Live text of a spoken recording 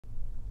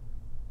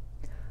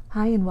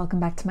Hi and welcome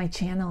back to my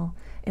channel.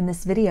 In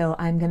this video,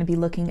 I'm going to be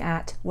looking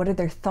at what are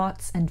their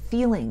thoughts and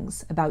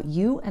feelings about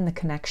you and the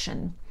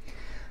connection.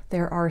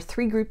 There are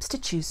 3 groups to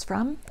choose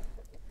from.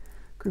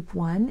 Group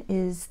 1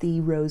 is the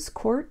Rose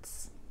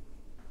Quartz.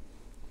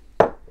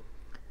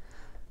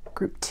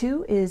 Group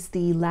 2 is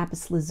the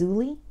Lapis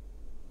Lazuli.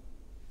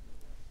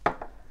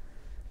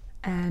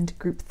 And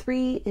group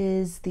 3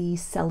 is the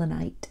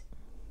Selenite.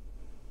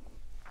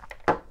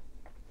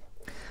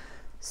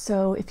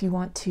 So if you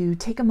want to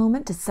take a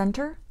moment to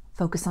center,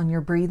 focus on your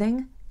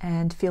breathing,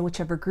 and feel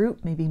whichever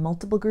group, maybe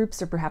multiple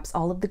groups or perhaps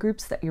all of the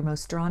groups that you're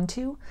most drawn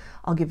to.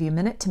 I'll give you a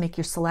minute to make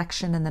your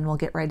selection and then we'll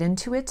get right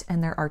into it.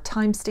 And there are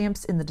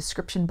timestamps in the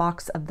description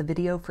box of the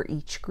video for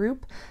each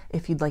group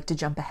if you'd like to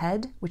jump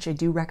ahead, which I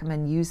do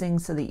recommend using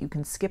so that you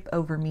can skip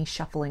over me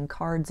shuffling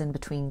cards in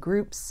between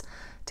groups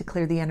to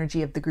clear the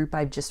energy of the group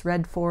I've just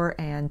read for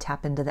and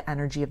tap into the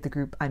energy of the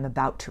group I'm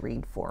about to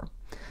read for.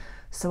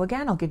 So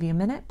again, I'll give you a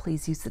minute.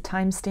 Please use the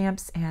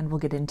timestamps and we'll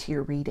get into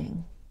your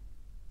reading.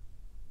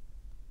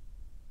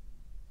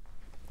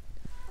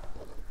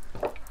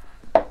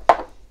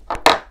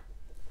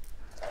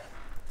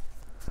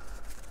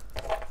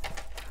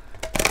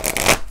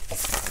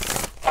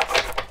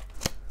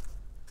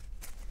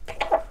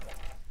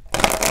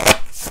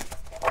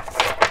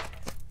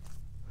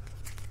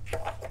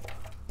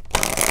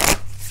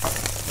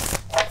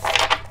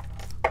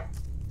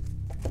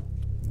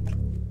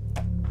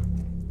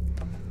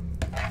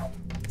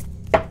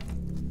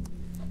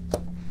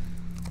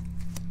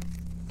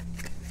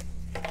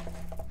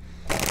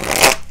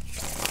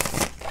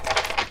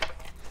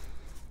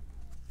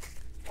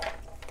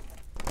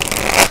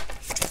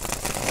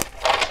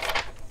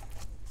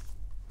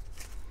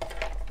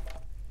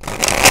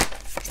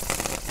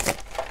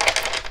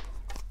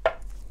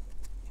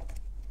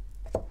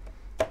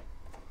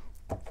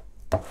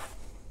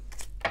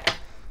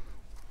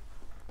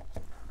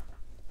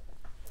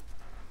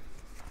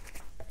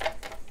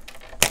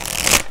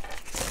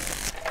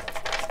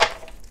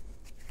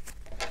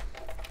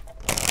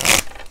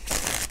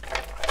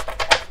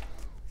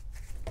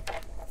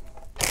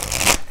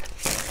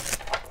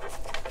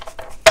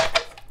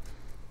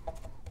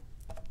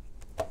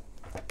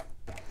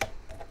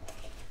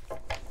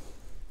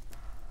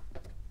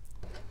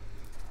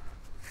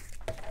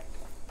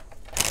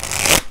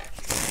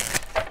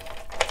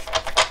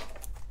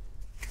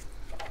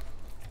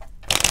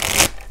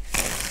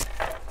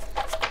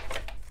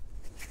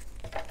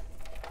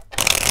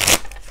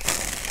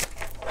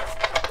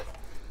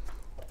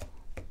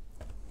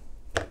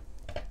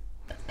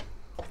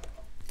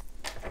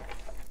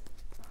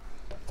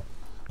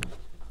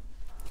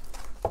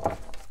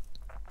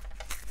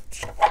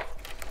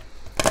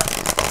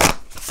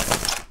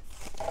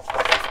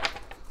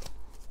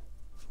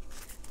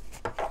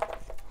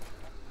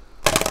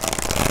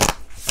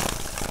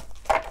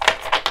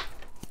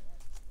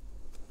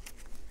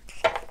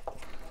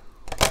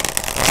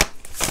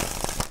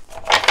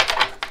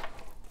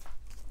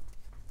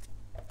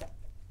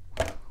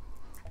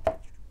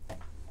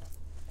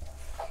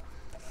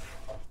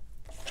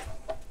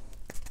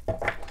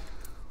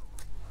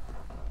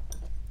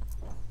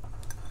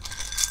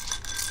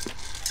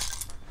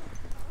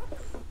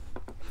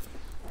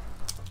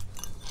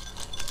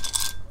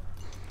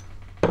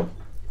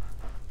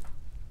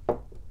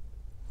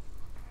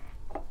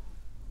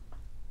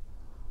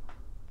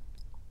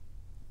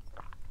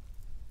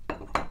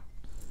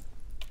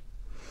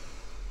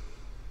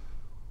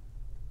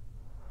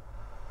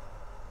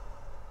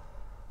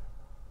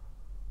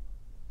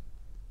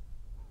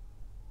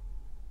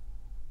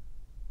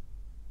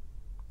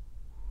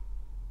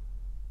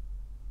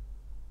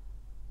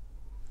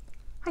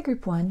 Hi,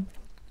 Group 1.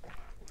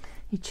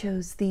 You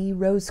chose the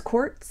Rose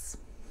Quartz.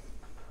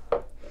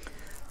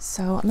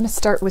 So I'm going to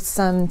start with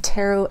some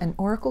tarot and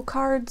oracle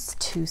cards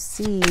to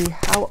see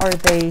how are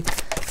they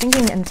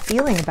thinking and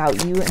feeling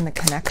about you and the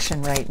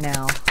connection right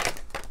now.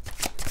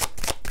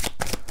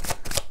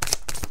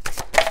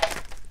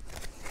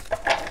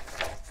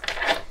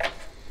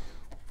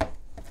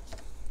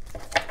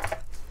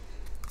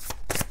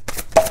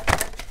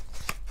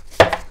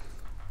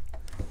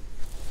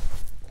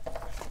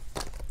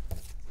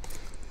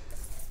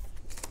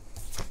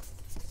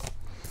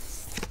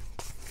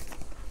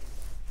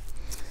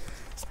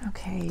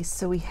 Okay,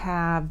 so we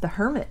have the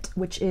Hermit,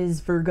 which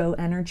is Virgo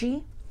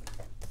energy.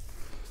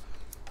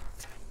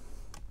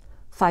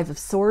 5 of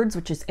Swords,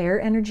 which is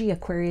air energy,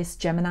 Aquarius,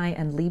 Gemini,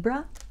 and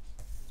Libra.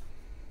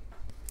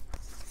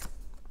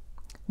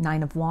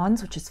 9 of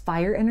Wands, which is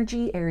fire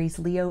energy, Aries,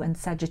 Leo, and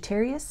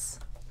Sagittarius.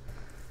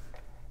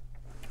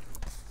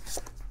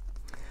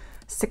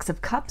 6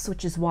 of Cups,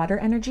 which is water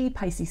energy,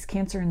 Pisces,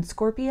 Cancer, and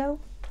Scorpio.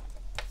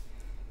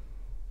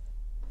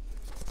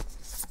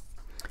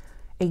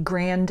 A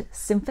Grand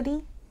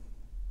Symphony.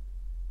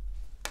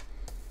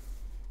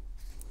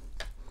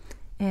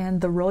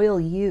 And the Royal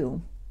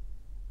You.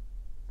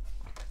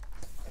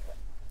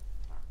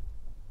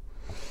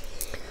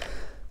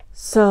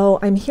 So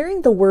I'm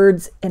hearing the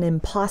words an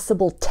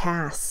impossible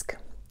task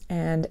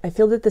And I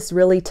feel that this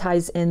really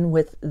ties in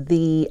with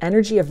the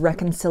energy of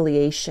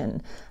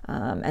reconciliation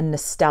and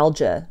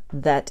nostalgia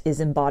that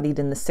is embodied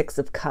in the Six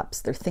of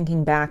Cups. They're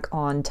thinking back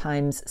on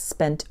times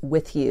spent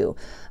with you,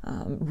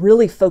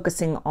 really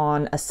focusing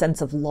on a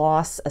sense of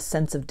loss, a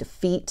sense of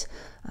defeat,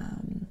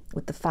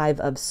 with the Five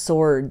of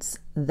Swords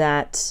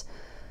that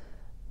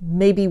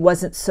maybe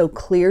wasn't so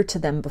clear to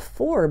them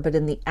before, but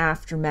in the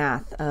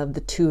aftermath of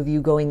the two of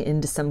you going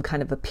into some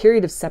kind of a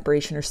period of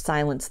separation or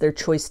silence, their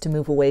choice to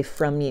move away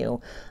from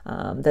you,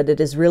 that it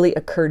has really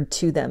occurred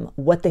to them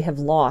what they have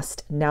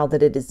lost now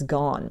that it is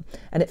gone.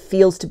 And it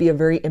feels to be a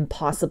very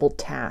impossible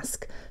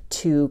task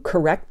to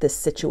correct this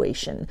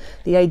situation.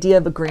 The idea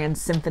of a grand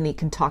symphony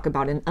can talk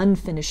about an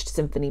unfinished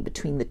symphony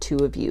between the two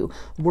of you,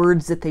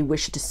 words that they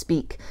wish to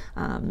speak,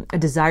 a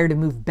desire to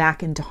move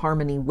back into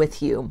harmony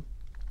with you,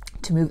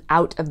 to move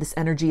out of this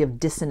energy of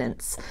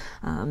dissonance.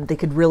 They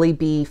could really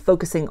be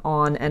focusing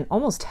on and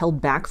almost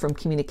held back from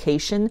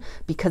communication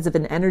because of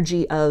an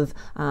energy of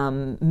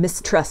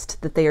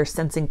mistrust that they are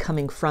sensing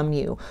coming from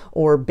you,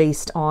 or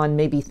based on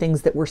maybe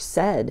things that were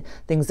said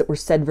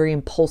very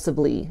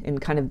impulsively in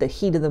kind of the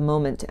heat of the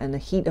moment and the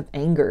heat of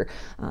anger,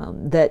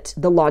 that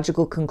the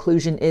logical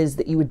conclusion is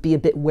that you would be a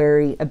bit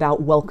wary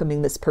about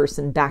welcoming this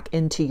person back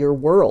into your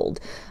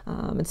world.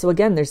 And so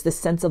again, there's this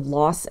sense of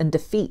loss and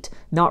defeat,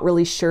 not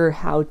really sure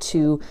how to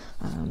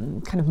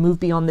kind of move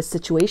beyond this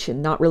situation,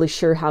 not really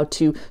sure how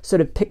to sort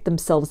of pick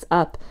themselves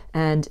up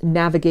and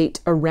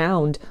navigate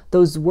around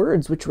those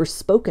words which were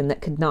spoken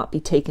that could not be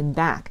taken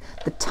back,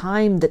 the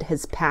time that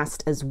has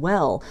passed as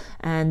well,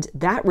 and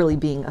that really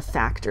being a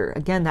factor.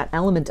 Again, that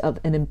element of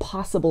an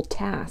impossible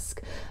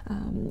task.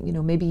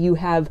 Maybe you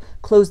have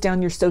closed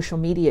down your social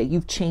media,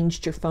 you've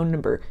changed your phone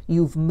number,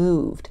 you've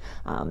moved.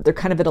 They're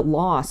kind of at a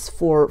loss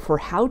for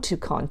how to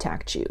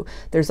contact you.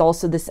 There's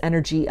also this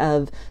energy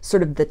of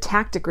sort of the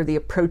tactic or the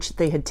approach that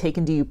they had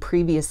taken to you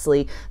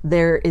previously.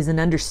 There is an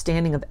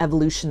understanding of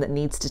evolution that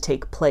needs to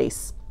take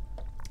place.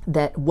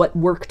 That what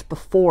worked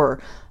before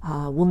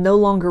will no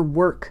longer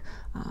work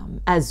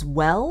as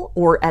well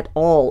or at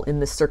all in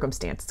this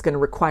circumstance. It's going to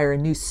require a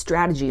new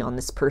strategy on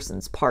this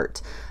person's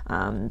part.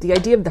 The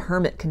idea of the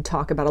Hermit can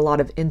talk about a lot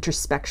of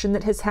introspection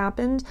that has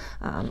happened,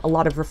 a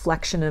lot of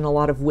reflection and a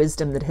lot of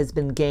wisdom that has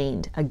been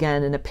gained,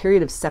 again, in a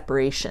period of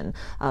separation,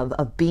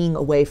 of being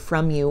away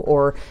from you,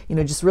 or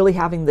just really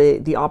having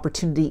the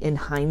opportunity in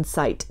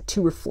hindsight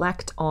to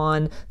reflect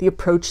on the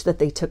approach that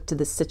they took to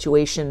this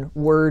situation,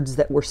 words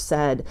that were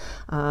said.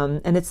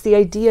 And it's the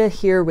idea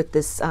here with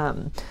this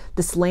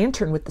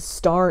lantern with the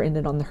star in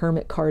it on the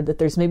Hermit card, that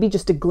there's maybe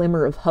just a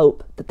glimmer of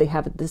hope that they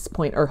have at this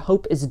point, or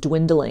hope is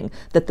dwindling,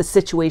 that the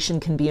situation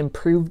can be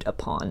improved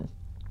upon.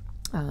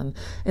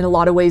 In a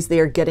lot of ways, they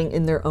are getting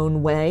in their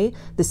own way.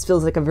 This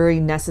feels like a very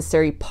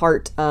necessary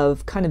part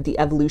of kind of the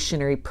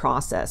evolutionary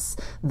process,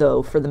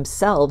 though, for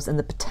themselves and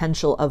the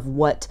potential of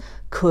what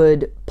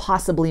could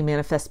possibly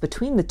manifest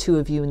between the two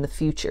of you in the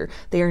future.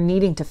 They are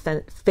needing to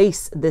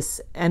face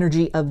this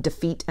energy of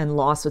defeat and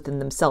loss within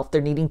themselves.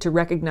 They're needing to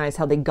recognize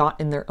how they got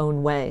in their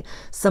own way.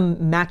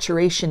 Some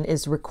maturation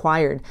is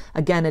required.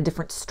 Again, a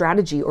different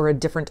strategy or a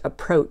different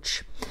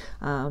approach.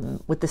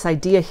 With this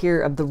idea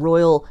here of the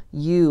royal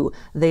you,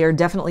 they are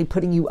definitely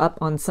putting you up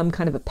on some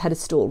kind of a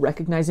pedestal,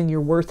 recognizing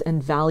your worth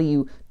and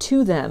value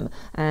to them,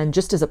 and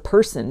just as a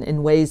person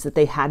in ways that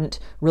they hadn't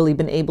really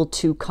been able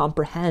to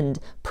comprehend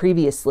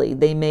previously.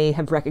 They may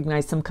have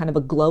recognized some kind of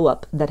a glow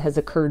up that has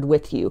occurred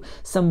with you,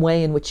 some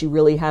way in which you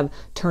really have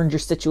turned your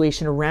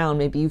situation around.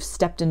 Maybe you've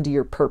stepped into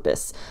your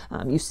purpose,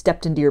 you've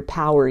stepped into your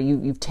power,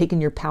 you've taken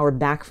your power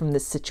back from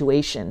this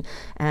situation,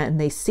 and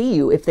they see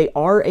you. If they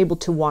are able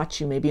to watch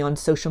you, maybe on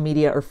social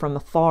media or from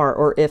afar,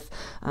 or if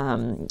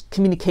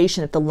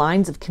communication, if the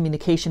lines of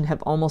communication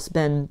have almost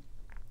been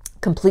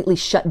completely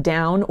shut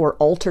down or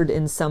altered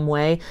in some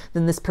way,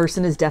 then this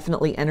person is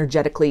definitely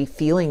energetically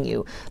feeling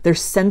you. They're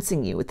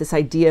sensing you with this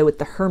idea with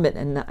the Hermit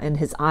and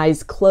his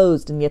eyes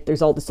closed, and yet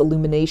there's all this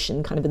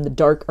illumination kind of in the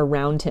dark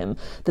around him,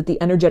 that the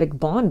energetic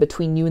bond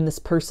between you and this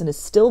person is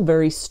still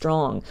very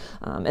strong.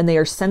 And they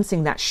are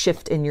sensing that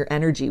shift in your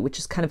energy, which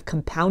is kind of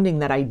compounding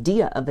that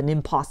idea of an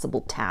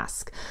impossible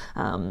task,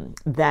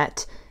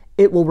 that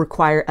it will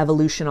require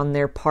evolution on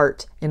their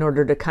part in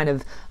order to kind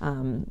of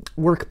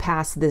work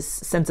past this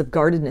sense of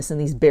guardedness and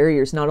these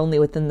barriers, not only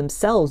within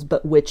themselves,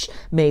 but which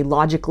may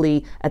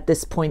logically at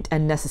this point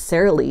and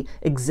necessarily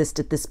exist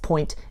at this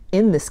point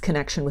in this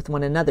connection with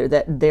one another,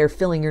 that they're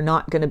feeling you're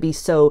not going to be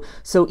so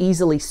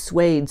easily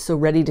swayed, so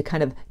ready to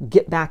kind of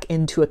get back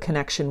into a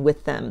connection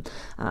with them,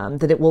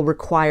 that it will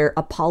require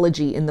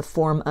apology in the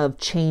form of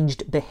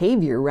changed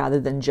behavior rather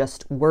than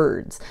just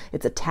words.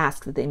 It's a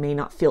task that they may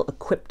not feel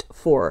equipped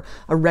for.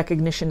 A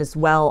recognition as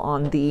well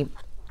on the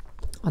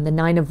on the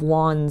Nine of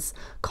Wands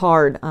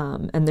card,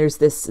 and there's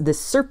this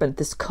serpent,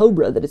 this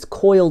cobra that is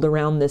coiled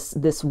around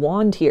this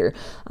wand here,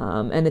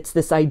 and it's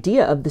this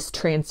idea of this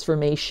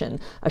transformation,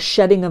 a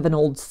shedding of an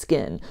old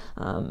skin,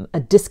 a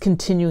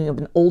discontinuing of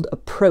an old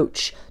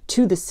approach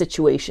to the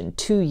situation,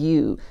 to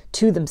you,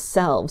 to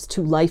themselves,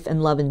 to life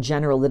and love in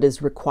general that is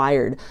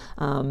required.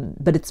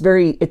 But it's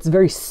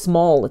very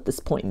small at this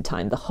point in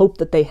time. The hope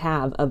that they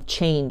have of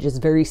change is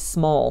very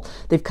small.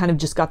 They've kind of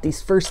just got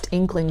these first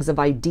inklings of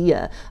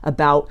idea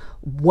about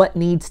what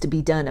needs to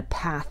be done, a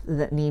path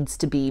that needs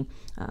to be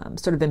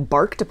sort of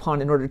embarked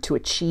upon in order to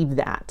achieve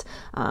that.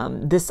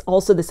 This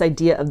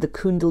idea of the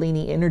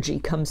Kundalini energy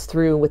comes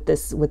through with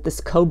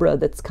this cobra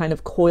that's kind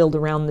of coiled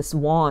around this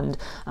wand,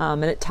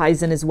 and it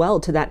ties in as well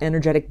to that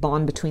energetic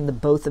bond between the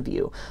both of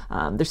you.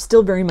 They're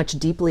still very much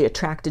deeply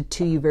attracted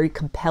to you, very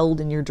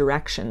compelled in your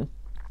direction,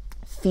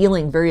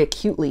 feeling very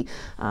acutely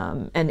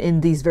and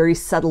in these very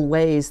subtle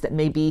ways that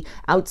may be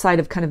outside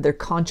of kind of their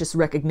conscious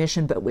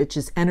recognition, but which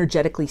is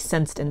energetically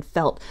sensed and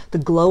felt. The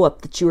glow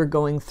up that you are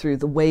going through,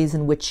 the ways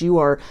in which you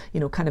are,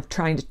 kind of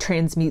trying to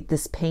transmute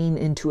this pain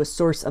into a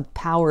source of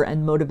power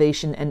and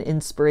motivation and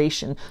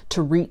inspiration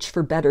to reach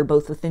for better,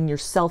 both within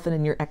yourself and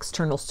in your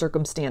external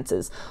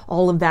circumstances.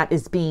 All of that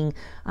is being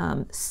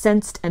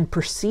sensed and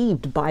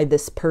perceived by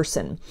this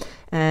person.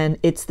 And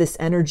it's this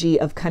energy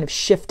of kind of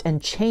shift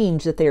and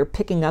change that they are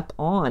picking up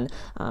on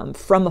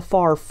from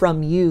afar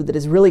from you that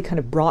has really kind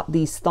of brought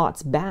these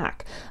thoughts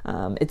back.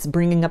 It's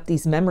bringing up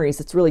these memories.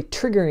 It's really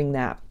triggering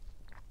that.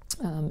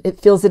 It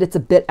feels that it's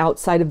a bit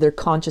outside of their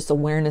conscious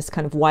awareness,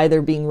 kind of why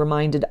they're being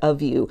reminded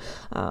of you,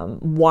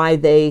 why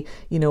they,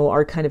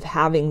 are kind of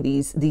having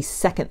these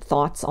second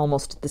thoughts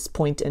almost at this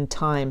point in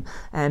time.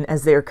 And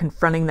as they're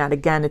confronting that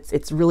again,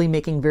 it's really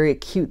making very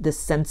acute this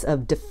sense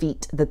of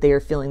defeat that they are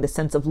feeling, the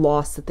sense of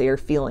loss that they are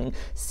feeling,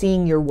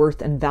 seeing your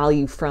worth and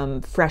value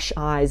from fresh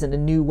eyes in a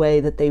new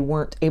way that they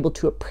weren't able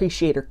to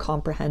appreciate or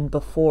comprehend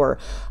before.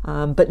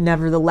 But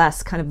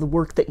nevertheless, kind of the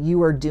work that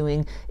you are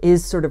doing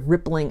is sort of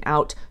rippling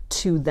out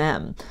to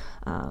them.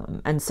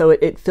 And so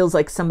it feels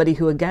like somebody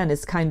who, again,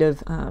 is kind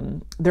of,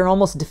 they're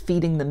almost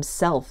defeating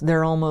themselves.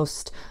 They're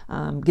almost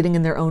getting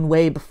in their own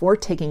way before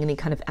taking any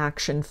kind of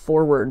action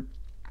forward.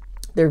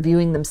 They're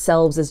viewing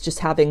themselves as just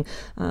having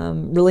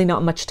really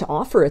not much to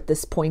offer at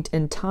this point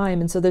in time.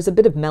 And so there's a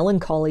bit of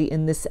melancholy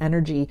in this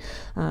energy,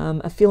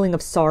 a feeling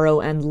of sorrow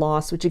and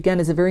loss, which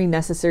again is a very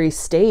necessary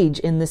stage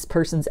in this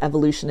person's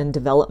evolution and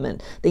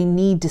development. They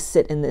need to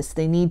sit in this.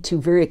 They need to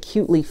very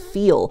acutely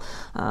feel,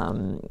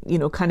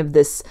 kind of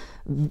this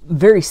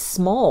very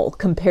small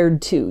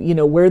compared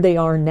to, where they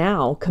are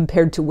now,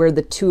 compared to where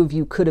the two of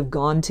you could have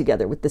gone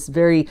together with this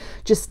very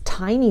just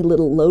tiny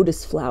little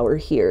lotus flower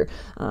here.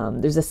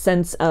 There's a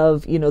sense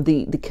of,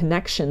 the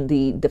connection,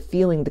 the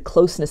feeling, the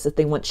closeness that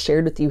they once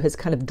shared with you has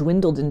kind of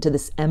dwindled into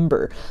this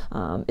ember.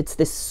 It's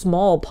this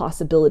small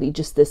possibility,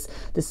 just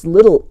this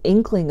little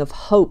inkling of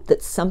hope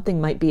that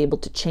something might be able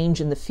to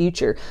change in the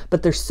future,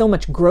 but there's so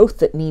much growth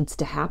that needs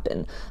to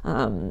happen.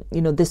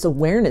 This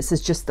awareness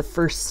is just the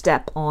first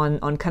step on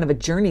kind of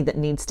a journey that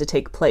needs to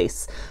take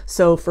place.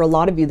 So for a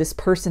lot of you, this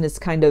person is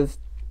kind of,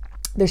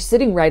 they're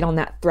sitting right on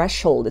that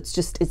threshold. It's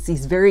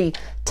these very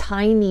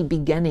tiny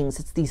beginnings.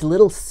 It's these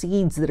little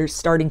seeds that are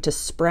starting to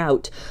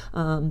sprout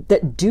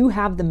that do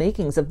have the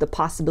makings of the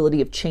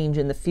possibility of change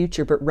in the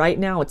future. But right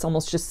now, it's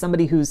almost just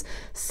somebody who's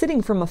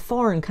sitting from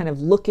afar and kind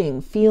of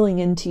looking, feeling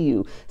into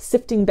you,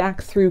 sifting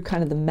back through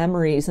kind of the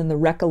memories and the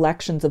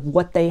recollections of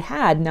what they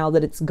had now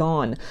that it's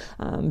gone,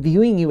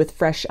 viewing you with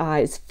fresh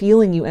eyes,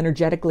 feeling you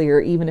energetically,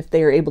 or even if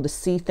they are able to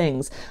see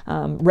things,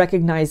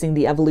 recognizing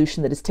the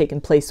evolution that has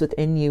taken place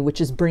within you, which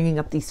is bringing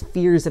up these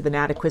fears of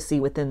inadequacy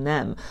within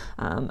them,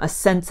 a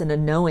sense and a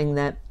knowing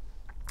that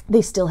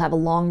they still have a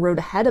long road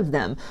ahead of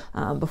them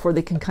before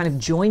they can kind of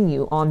join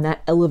you on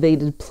that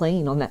elevated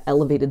plane, on that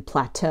elevated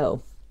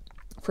plateau.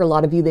 For a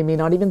lot of you, they may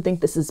not even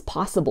think this is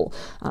possible.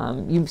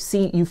 You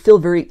feel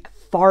very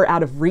far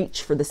out of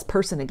reach for this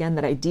person. Again,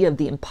 that idea of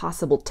the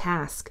impossible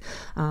task.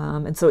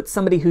 And so it's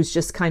somebody who's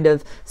just kind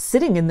of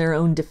sitting in their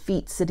own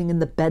defeat, sitting in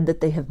the bed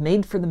that they have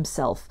made for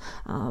themselves,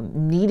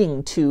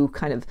 needing to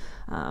kind of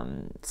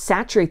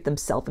saturate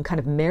themselves and kind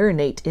of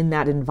marinate in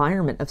that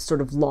environment of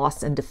sort of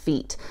loss and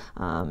defeat,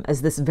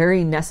 as this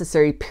very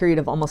necessary period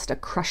of almost a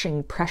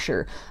crushing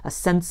pressure, a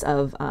sense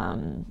of,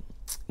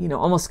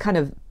 almost kind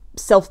of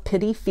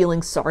self-pity,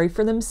 feeling sorry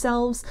for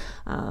themselves,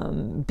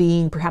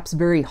 being perhaps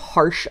very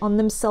harsh on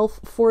themselves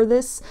for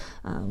this.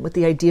 With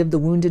the idea of the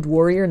wounded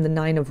warrior and the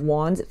Nine of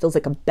Wands, it feels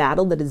like a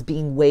battle that is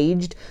being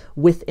waged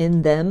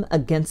within them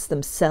against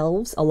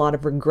themselves. A lot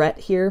of regret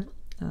here.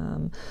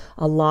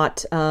 A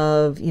lot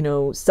of,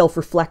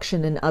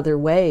 self-reflection in other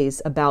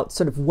ways about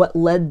sort of what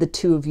led the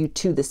two of you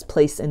to this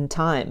place in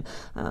time,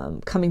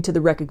 coming to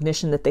the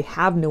recognition that they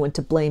have no one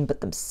to blame but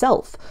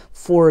themselves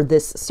for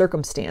this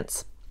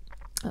circumstance.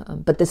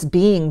 But this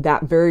being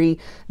that very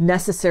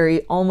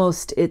necessary,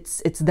 almost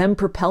it's them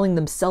propelling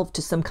themselves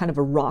to some kind of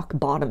a rock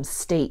bottom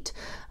state,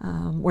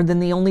 where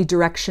then the only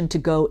direction to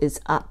go is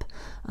up.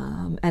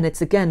 And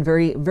it's, again,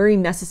 very, very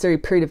necessary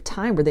period of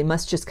time where they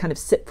must just kind of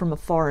sit from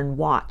afar and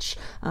watch.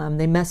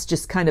 They must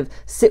just kind of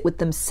sit with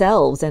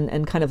themselves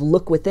and kind of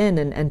look within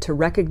and to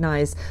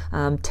recognize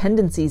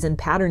tendencies and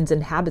patterns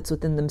and habits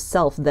within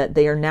themselves that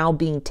they are now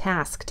being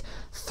tasked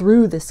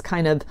through this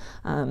kind of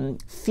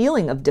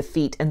feeling of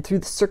defeat and through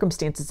the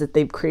circumstances that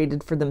they've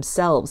created for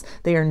themselves.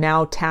 They are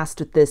now tasked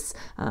with this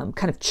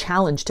kind of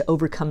challenge to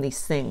overcome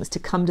these things, to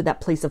come to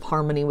that place of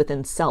harmony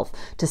within self,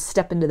 to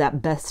step into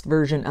that best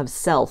version of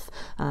self,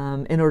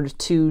 in order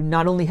to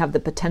not only have the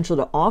potential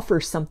to offer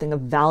something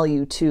of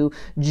value to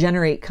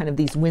generate kind of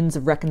these winds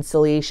of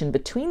reconciliation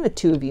between the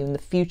two of you in the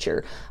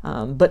future,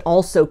 but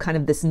also kind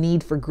of this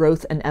need for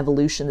growth and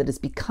evolution that is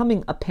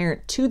becoming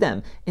apparent to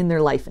them in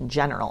their life in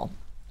general.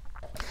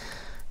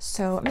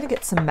 So I'm going to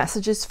get some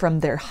messages from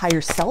their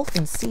higher self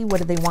and see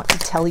what do they want to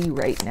tell you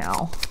right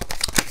now.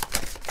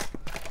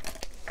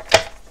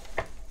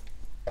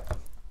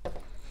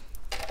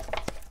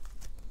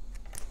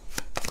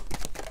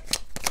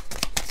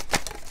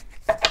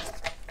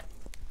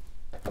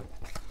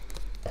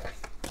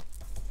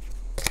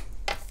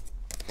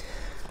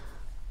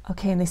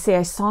 Okay, and they say,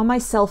 I saw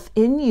myself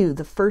in you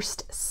the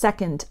first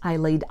second I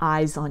laid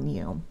eyes on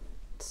you.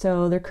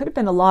 So there could have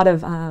been a lot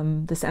of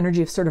this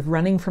energy of sort of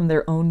running from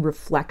their own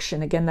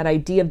reflection. Again, that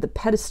idea of the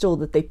pedestal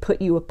that they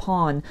put you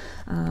upon.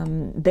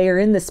 They are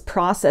in this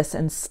process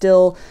and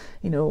still,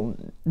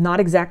 not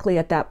exactly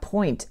at that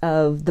point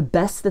of the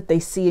best that they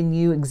see in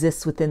you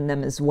exists within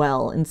them as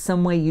well. In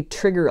some way, you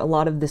trigger a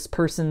lot of this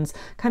person's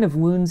kind of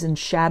wounds and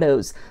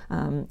shadows,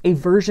 a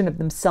version of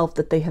themselves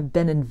that they have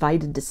been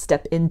invited to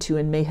step into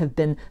and may have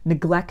been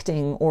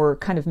neglecting or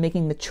kind of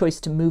making the choice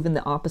to move in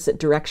the opposite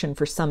direction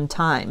for some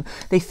time.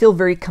 They feel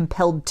very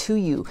compelled to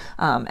you,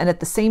 and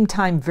at the same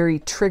time very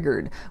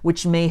triggered,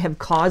 which may have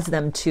caused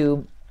them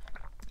to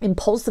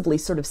impulsively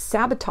sort of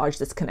sabotage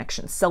this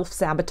connection,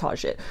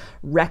 self-sabotage it,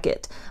 wreck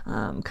it,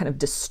 kind of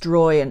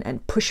destroy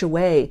and push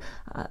away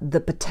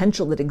the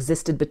potential that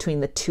existed between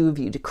the two of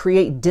you, to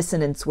create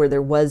dissonance where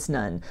there was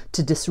none,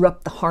 to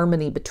disrupt the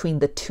harmony between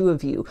the two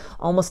of you,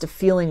 almost a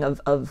feeling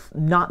of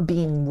not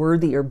being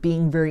worthy or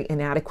being very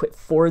inadequate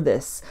for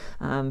this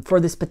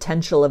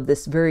potential of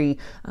this very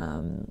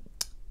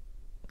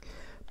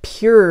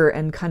pure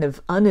and kind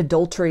of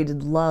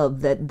unadulterated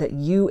love that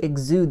you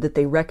exude, that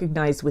they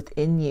recognize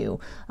within you,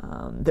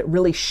 that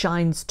really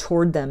shines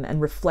toward them and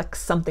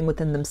reflects something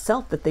within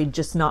themselves that they've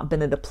just not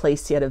been at a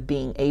place yet of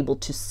being able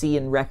to see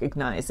and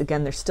recognize.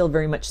 Again, they're still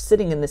very much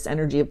sitting in this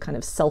energy of kind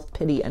of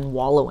self-pity and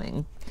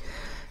wallowing.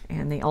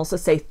 And they also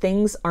say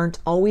things aren't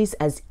always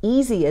as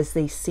easy as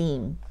they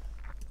seem.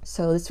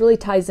 So this really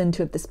ties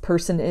into if this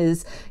person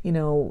is,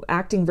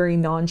 acting very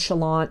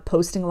nonchalant,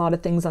 posting a lot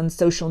of things on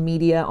social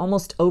media,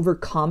 almost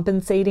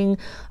overcompensating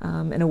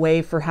in a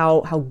way for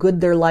how good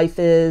their life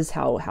is,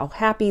 how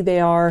happy they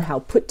are, how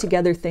put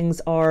together things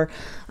are.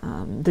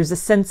 There's a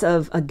sense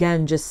of,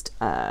 again, just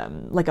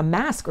like a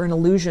mask or an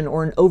illusion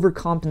or an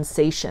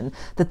overcompensation,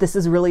 that this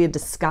is really a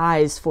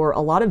disguise for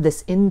a lot of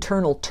this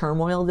internal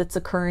turmoil that's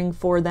occurring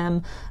for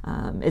them.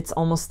 It's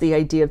almost the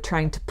idea of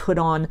trying to put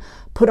on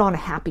a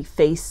happy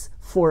face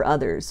for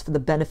others, for the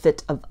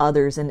benefit of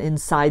others, and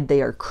inside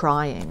they are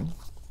crying.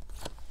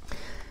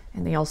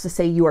 And they also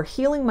say, you are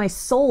healing my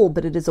soul,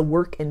 but it is a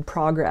work in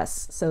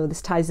progress. So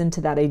this ties into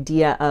that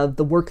idea of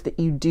the work that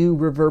you do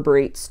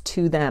reverberates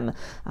to them.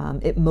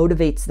 It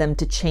motivates them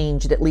to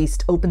change. It at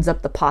least opens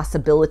up the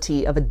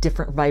possibility of a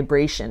different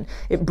vibration.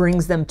 It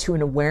brings them to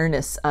an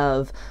awareness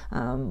of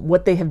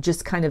what they have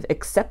just kind of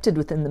accepted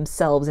within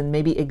themselves and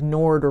maybe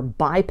ignored or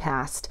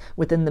bypassed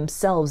within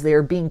themselves. They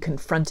are being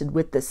confronted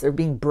with this. They're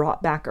being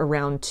brought back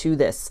around to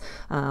this.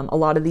 A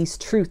lot of these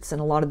truths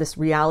and a lot of this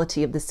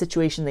reality of the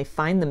situation they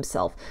find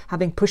themselves,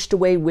 having pushed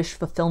away wish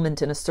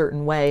fulfillment in a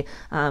certain way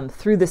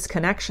through this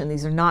connection.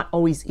 These are not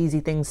always easy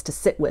things to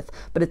sit with,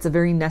 but it's a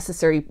very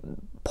necessary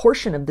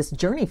portion of this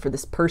journey for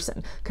this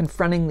person,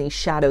 confronting these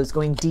shadows,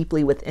 going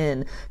deeply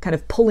within, kind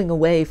of pulling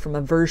away from a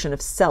version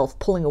of self,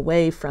 pulling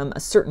away from a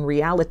certain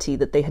reality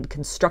that they had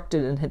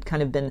constructed and had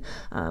kind of been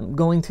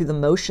going through the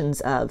motions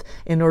of,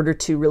 in order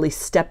to really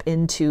step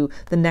into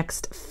the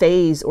next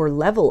phase or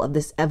level of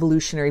this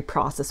evolutionary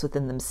process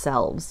within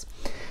themselves.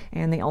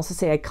 And they also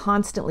say, I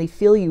constantly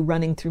feel you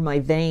running through my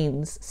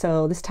veins.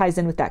 So this ties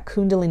in with that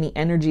Kundalini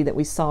energy that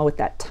we saw with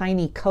that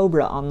tiny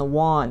cobra on the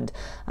wand,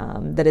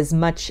 that as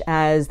much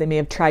as they may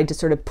have tried to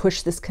sort of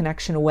push this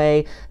connection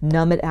away,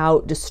 numb it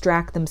out,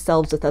 distract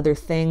themselves with other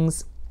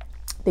things,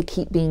 they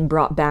keep being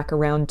brought back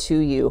around to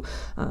you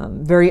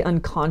very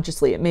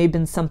unconsciously. It may have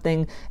been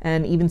something,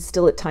 and even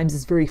still at times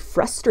is very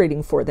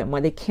frustrating for them,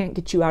 why they can't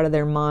get you out of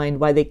their mind,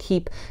 why they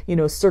keep,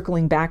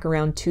 circling back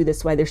around to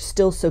this, why they're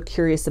still so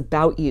curious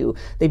about you.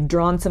 They've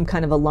drawn some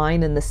kind of a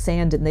line in the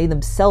sand and they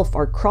themselves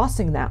are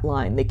crossing that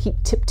line. They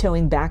keep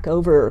tiptoeing back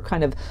over or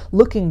kind of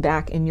looking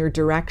back in your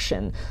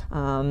direction.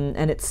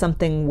 And it's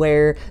something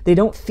where they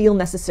don't feel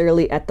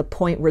necessarily at the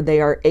point where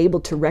they are able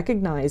to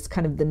recognize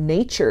kind of the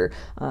nature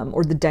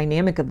or the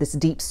dynamic dynamic of this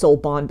deep soul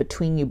bond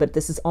between you, but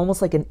this is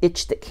almost like an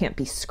itch that can't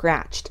be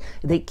scratched.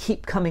 They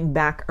keep coming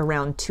back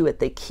around to it.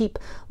 They keep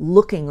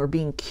looking or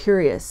being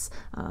curious.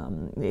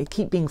 They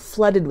keep being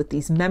flooded with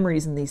these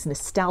memories and these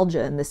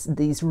nostalgia and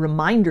these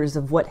reminders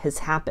of what has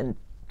happened.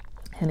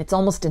 And it's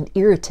almost an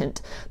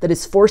irritant that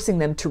is forcing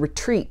them to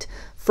retreat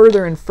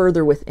further and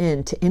further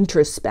within, to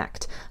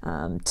introspect,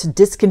 to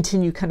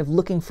discontinue kind of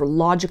looking for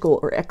logical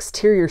or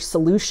exterior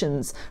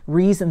solutions,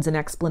 reasons, and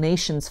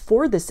explanations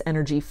for this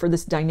energy, for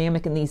this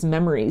dynamic and these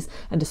memories,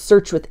 and to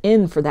search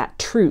within for that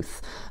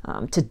truth,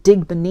 to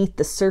dig beneath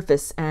the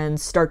surface and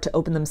start to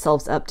open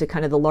themselves up to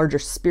kind of the larger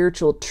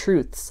spiritual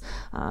truths,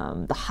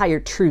 the higher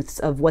truths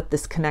of what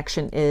this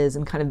connection is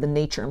and kind of the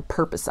nature and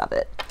purpose of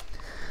it.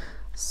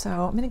 So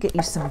I'm going to get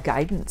you some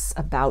guidance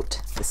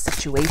about the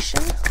situation.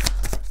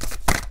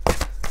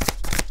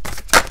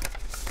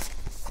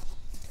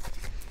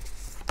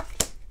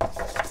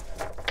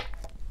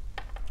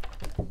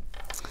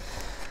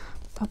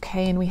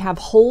 Okay, and we have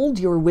hold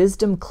your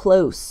wisdom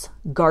close,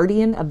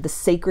 guardian of the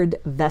sacred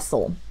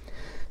vessel.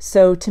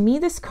 So to me,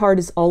 this card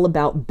is all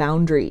about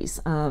boundaries.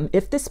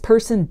 If this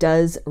person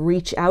does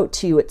reach out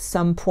to you at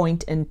some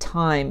point in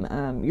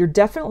time, you're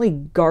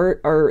definitely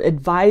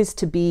advised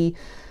to be,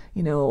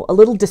 you know, a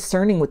little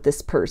discerning with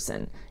this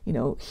person, you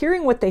know,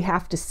 hearing what they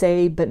have to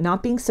say, but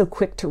not being so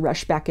quick to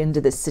rush back into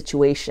this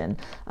situation.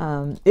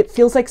 It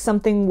feels like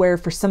something where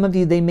for some of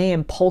you, they may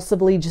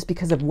impulsively, just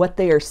because of what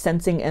they are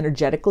sensing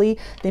energetically,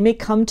 they may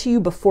come to you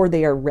before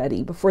they are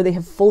ready, before they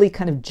have fully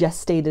kind of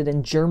gestated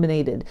and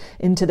germinated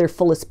into their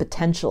fullest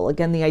potential.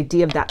 Again, the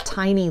idea of that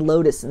tiny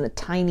lotus and the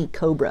tiny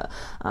cobra.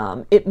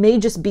 It may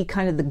just be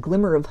kind of the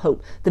glimmer of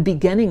hope, the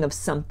beginning of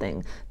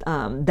something,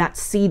 that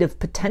seed of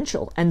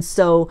potential. And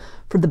so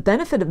for the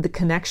benefit of the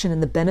connection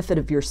and the benefit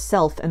of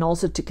yourself, and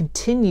also to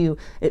continue,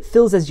 it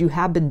feels as you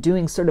have been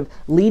doing, sort of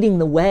leading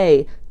the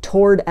way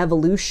toward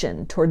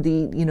evolution, toward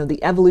the, you know,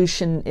 the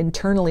evolution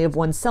internally of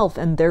oneself,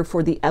 and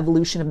therefore the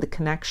evolution of the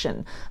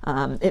connection.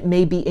 It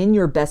may be in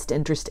your best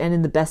interest and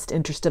in the best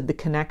interest of the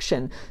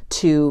connection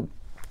to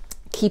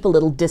keep a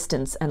little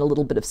distance and a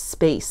little bit of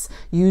space.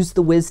 Use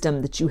the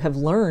wisdom that you have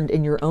learned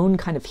in your own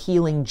kind of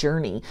healing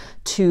journey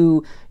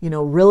to, you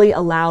know, really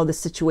allow the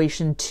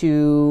situation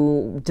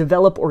to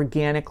develop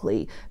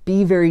organically.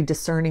 Be very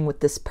discerning with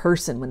this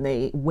person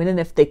when and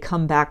if they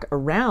come back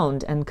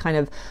around, and kind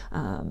of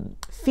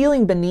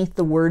feeling beneath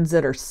the words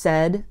that are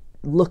said,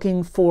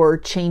 looking for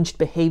changed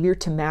behavior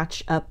to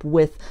match up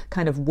with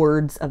kind of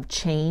words of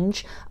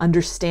change,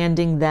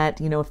 understanding that,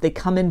 you know, if they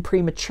come in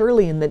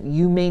prematurely, and that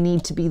you may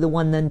need to be the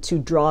one then to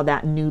draw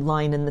that new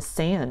line in the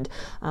sand,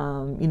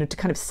 you know, to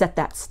kind of set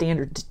that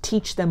standard, to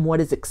teach them what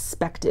is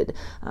expected,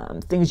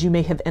 things you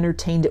may have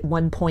entertained at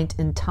one point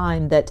in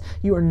time that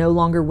you are no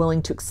longer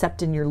willing to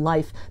accept in your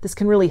life. This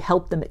can really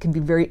help them. It can be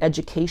very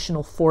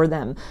educational for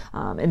them,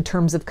 in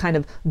terms of kind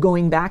of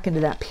going back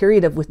into that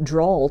period of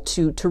withdrawal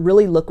to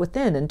really look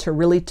within, and to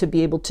really to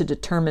be able to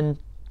determine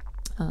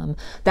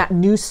that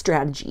new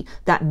strategy,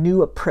 that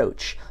new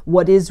approach,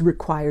 what is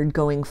required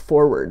going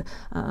forward.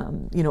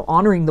 You know,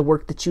 honoring the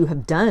work that you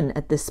have done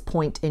at this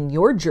point in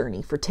your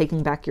journey for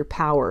taking back your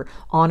power,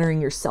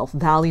 honoring yourself,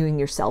 valuing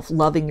yourself,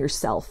 loving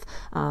yourself.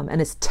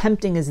 And as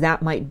tempting as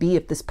that might be,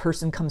 if this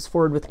person comes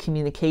forward with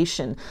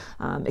communication,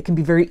 it can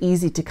be very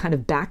easy to kind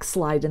of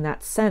backslide in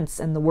that sense,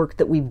 and the work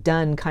that we've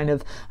done kind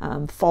of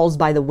falls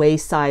by the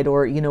wayside,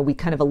 or, you know, we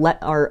kind of let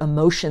our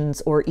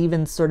emotions, or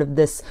even sort of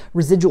this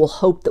residual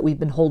hope that we've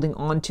been holding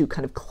on to,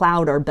 kind of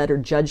cloud our better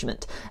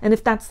judgment. And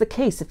if that's the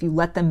case, if you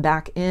let them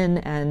back in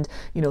and,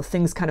 you know,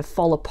 things kind of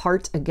fall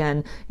apart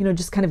again, you know,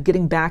 just kind of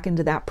getting back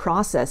into that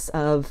process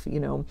of,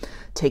 you know,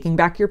 taking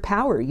back your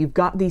power. You've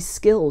got these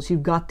skills,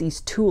 you've got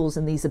these tools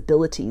and these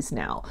abilities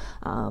now.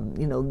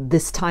 You know,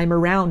 this time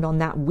around on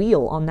that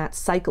wheel, on that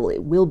cycle,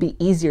 it will be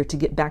easier to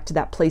get back to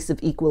that place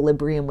of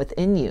equilibrium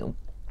within you.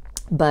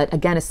 But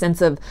again, a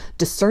sense of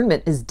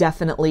discernment is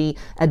definitely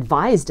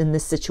advised in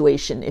this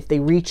situation. If they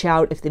reach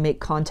out, if they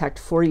make contact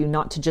for you,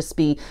 not to just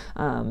be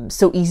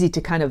so easy to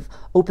kind of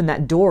open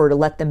that door to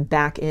let them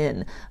back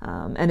in.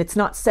 And it's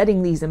not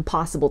setting these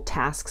impossible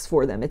tasks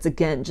for them. It's,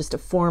 again, just a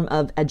form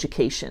of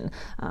education.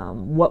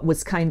 What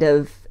was kind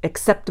of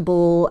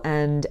acceptable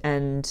and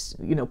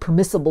you know,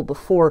 permissible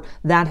before,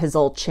 that has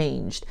all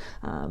changed.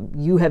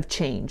 You have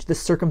changed. The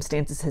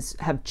circumstances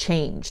have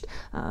changed.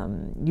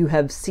 You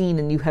have seen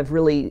and you have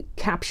really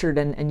captured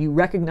and you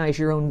recognize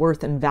your own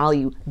worth and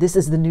value. This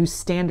is the new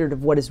standard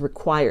of what is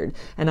required.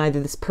 And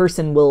either this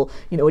person will,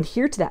 you know,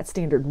 adhere to that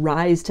standard,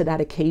 rise to that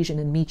occasion,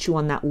 and meet you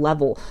on that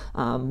level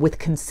with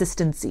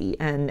consistency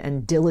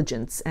and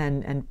diligence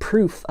and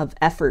proof of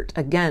effort,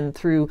 again,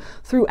 through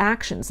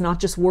actions, not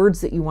just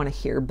words that you want to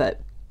hear, but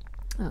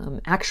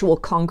actual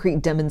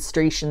concrete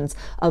demonstrations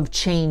of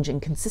change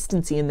and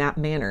consistency in that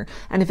manner.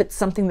 And if it's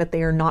something that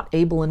they are not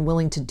able and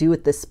willing to do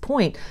at this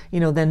point,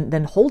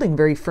 then holding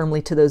very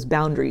firmly to those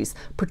boundaries,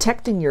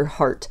 protecting your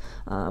heart,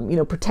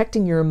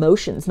 protecting your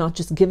emotions, not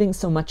just giving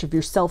so much of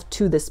yourself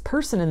to this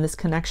person in this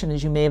connection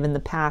as you may have in the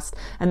past.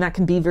 And that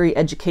can be very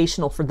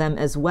educational for them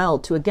as well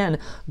to, again,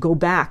 go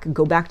back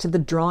to the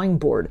drawing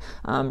board,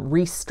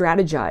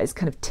 re-strategize,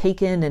 kind of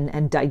take in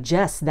and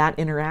digest that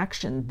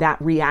interaction,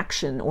 that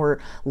reaction or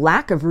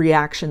lack of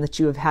reaction that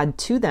you have had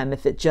to them.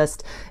 If it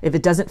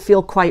doesn't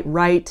feel quite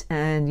right,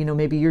 and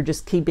maybe you're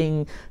just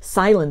keeping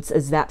silence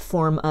as that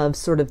form of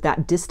sort of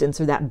that distance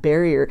or that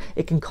barrier,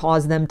 it can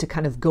cause them to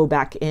kind of go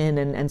back in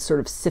and sort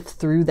of sift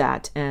through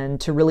that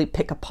and to really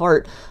pick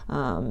apart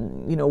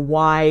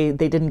why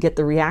they didn't get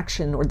the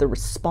reaction or the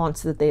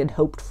response that they had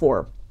hoped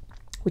for,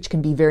 which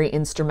can be very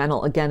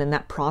instrumental again in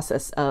that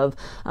process of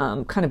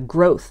kind of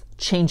growth,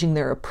 changing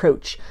their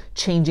approach,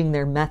 changing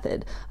their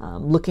method,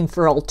 looking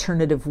for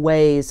alternative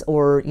ways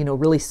or,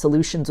 really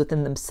solutions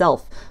within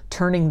themselves,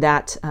 turning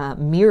that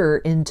mirror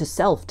into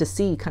self to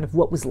see kind of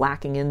what was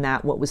lacking in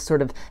that, what was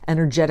sort of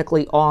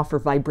energetically off or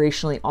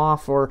vibrationally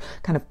off or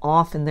kind of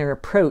off in their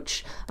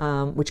approach,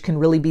 which can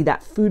really be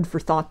that food for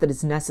thought that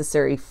is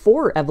necessary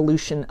for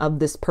evolution of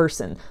this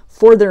person,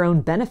 for their own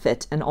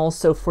benefit, and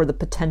also for the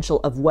potential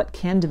of what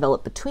can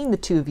develop between the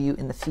two of you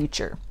in the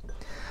future.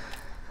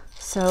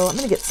 So I'm going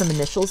to get some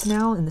initials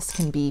now, and this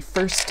can be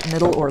first,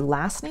 middle, or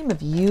last name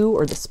of you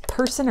or this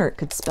person, or it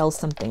could spell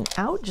something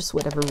out, just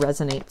whatever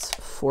resonates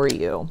for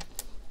you.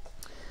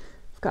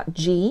 I've got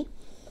G,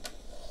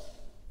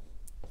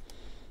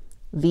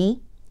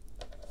 V,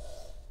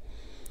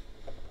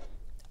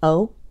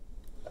 O,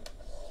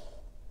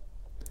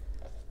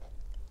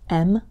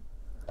 M,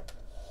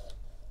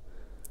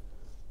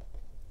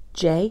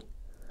 J,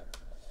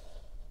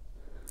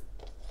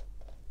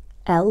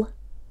 L,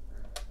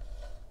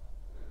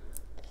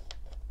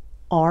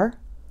 R,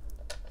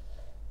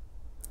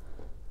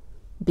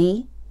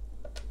 B,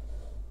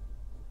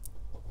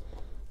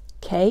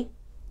 K,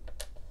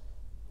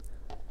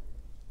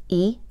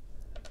 E,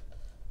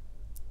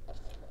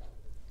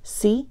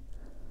 C,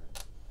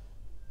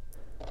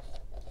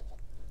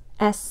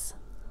 S,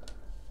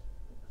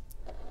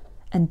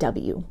 and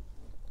W.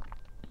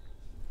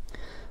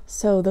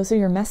 So those are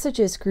your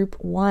messages, group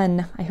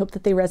 1. I hope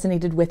that they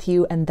resonated with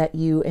you and that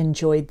you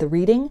enjoyed the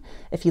reading.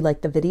 If you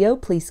liked the video,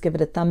 please give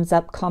it a thumbs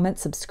up, comment,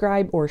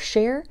 subscribe, or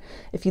share.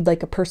 If you'd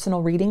like a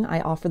personal reading,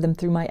 I offer them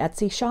through my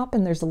Etsy shop,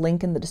 and there's a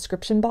link in the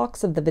description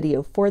box of the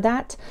video for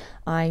that.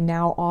 I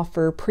now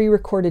offer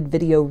pre-recorded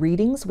video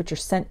readings, which are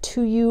sent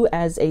to you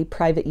as a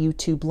private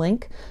YouTube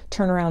link.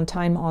 Turnaround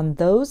time on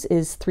those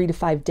is 3 to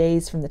 5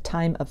 days from the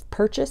time of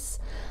purchase.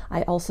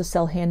 I also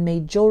sell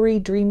handmade jewelry,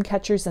 dream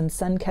catchers, and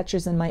sun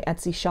catchers in my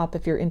Etsy shop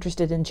if you're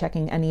interested in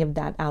checking any of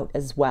that out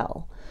as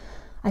well.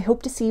 I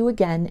hope to see you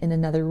again in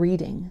another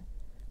reading.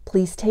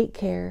 Please take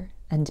care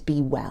and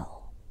be well.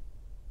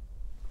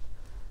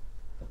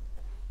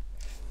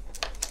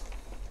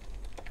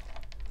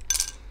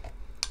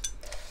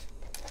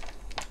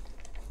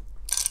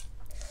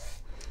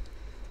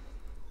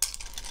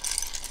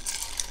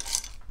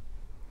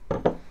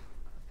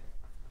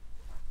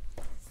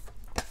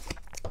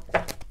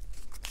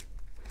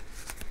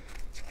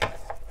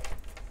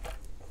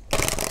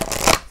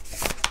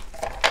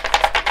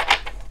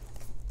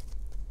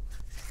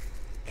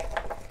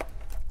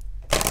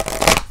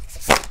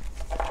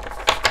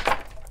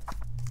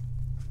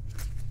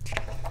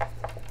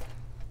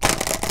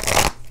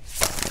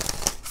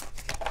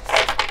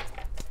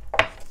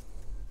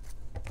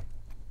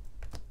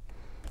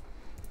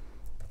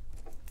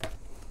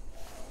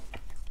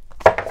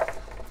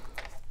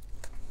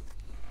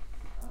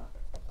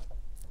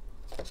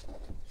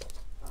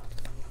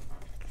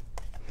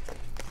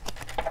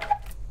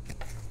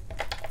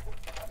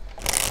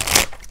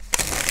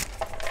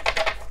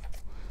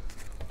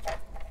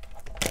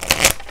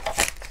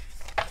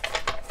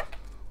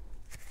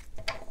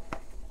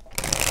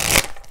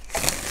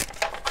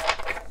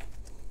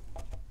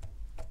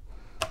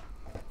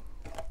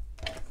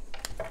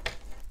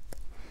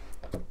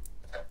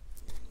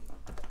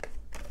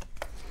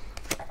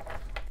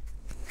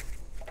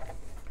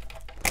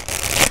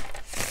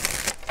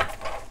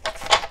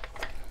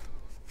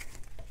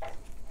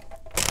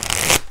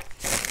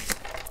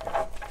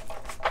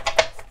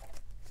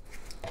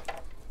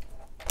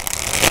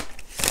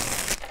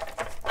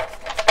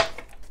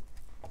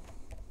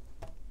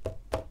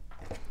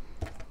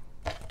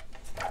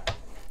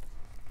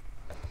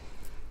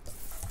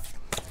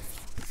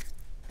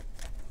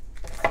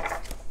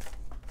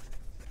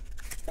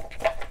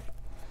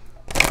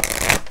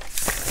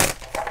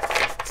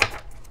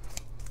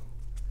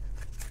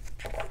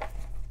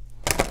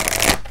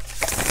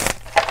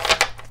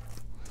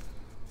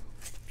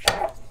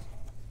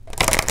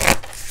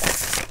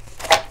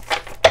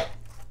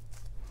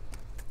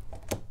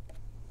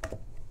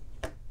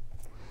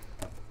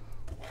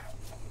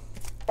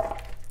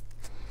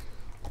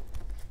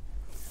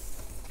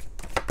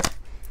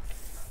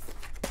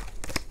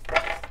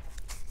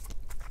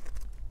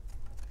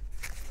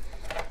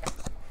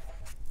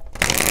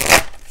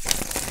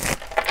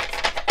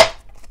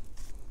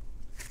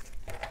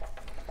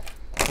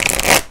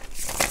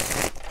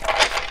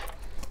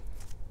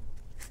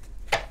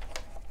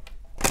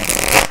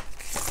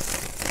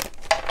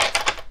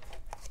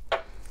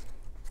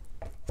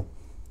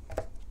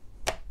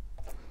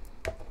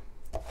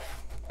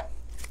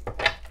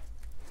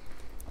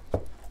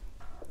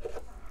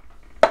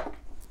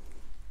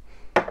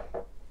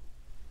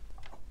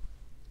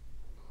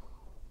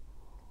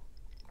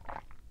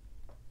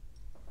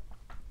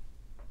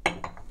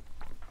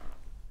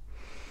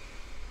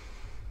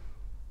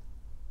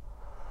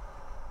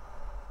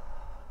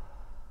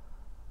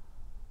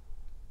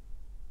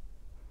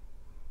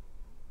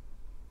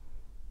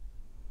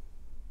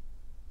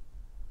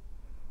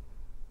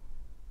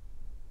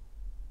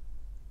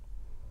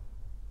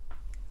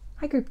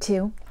 Hi, Group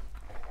 2.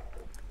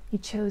 You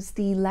chose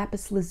the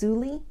Lapis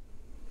Lazuli.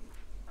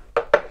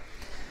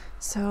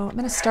 So I'm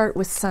going to start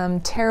with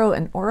some tarot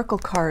and oracle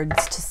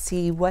cards to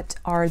see what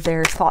are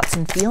their thoughts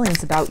and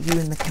feelings about you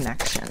and the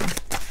connection.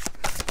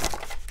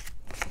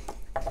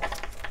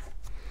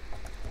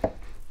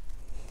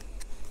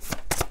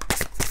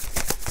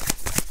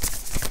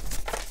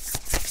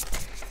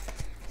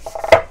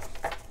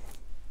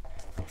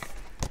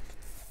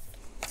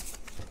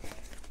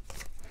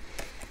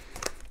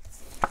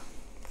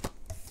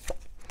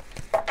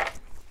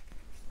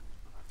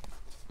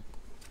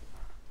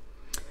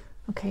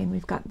 Okay, and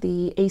we've got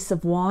the Ace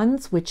of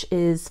Wands, which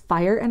is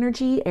fire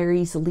energy,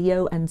 Aries,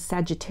 Leo, and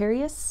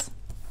Sagittarius.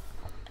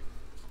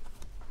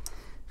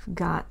 We've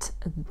got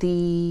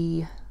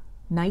the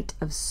Knight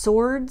of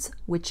Swords,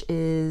 which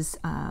is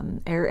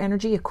air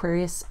energy,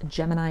 Aquarius,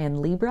 Gemini,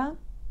 and Libra.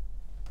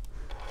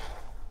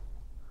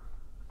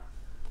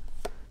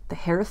 The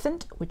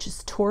Hierophant, which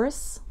is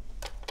Taurus.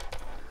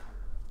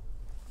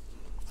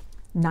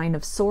 Nine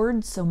of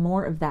Swords, so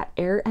more of that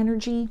air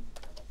energy.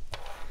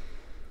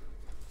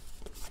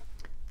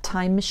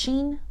 Time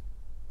Machine,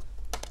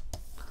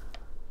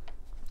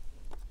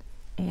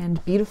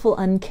 and Beautiful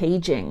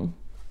Uncaging.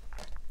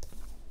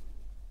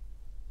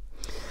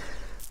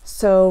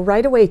 So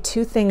right away,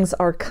 two things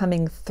are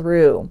coming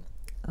through.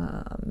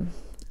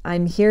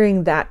 I'm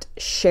hearing that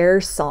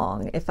Cher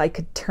song, If I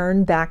Could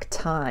Turn Back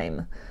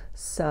Time.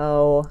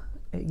 So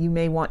you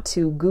may want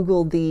to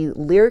Google the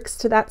lyrics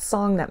to that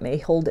song. That may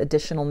hold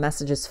additional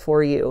messages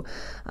for you.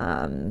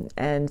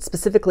 And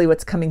specifically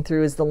what's coming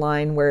through is the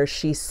line where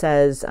she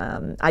says,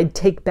 I'd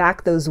take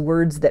back those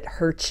words that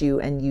hurt you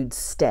and you'd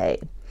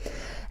stay.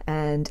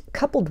 And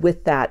coupled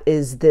with that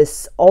is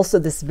this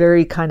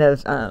very kind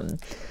of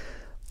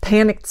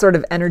panicked sort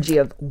of energy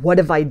of, what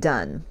have I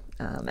done?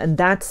 And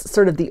that's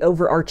sort of the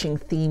overarching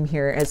theme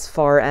here as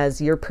far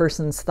as your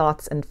person's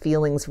thoughts and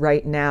feelings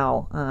right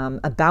now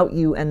about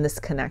you and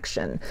this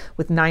connection.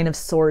 With Nine of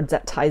Swords,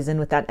 that ties in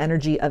with that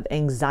energy of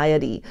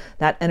anxiety,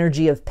 that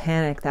energy of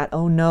panic, that,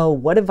 oh no,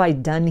 what have I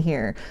done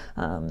here?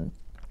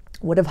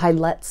 What have I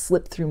let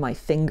slip through my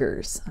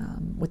fingers?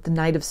 With the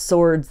Knight of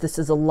Swords, this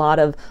is a lot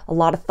of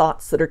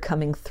thoughts that are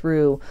coming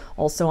through.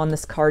 Also on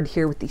this card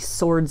here with these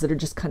swords that are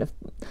just kind of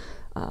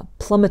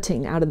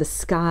plummeting out of the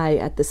sky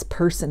at this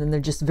person, and they're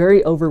just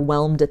very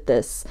overwhelmed at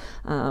this.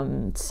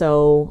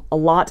 So a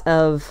lot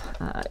of,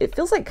 it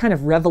feels like kind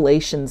of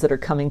revelations that are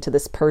coming to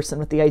this person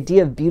with the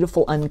idea of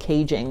beautiful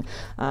uncaging.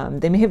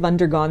 They may have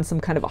undergone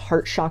some kind of a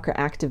heart chakra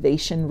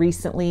activation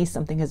recently.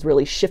 Something has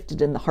really shifted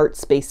in the heart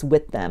space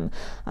with them.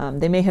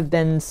 They may have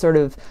been sort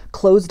of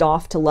closed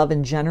off to love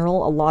in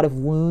general. A lot of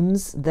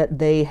wounds that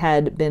they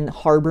had been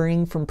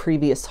harboring from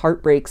previous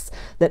heartbreaks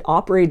that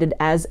operated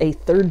as a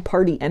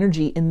third-party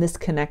energy in this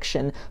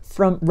connection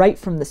right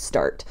from the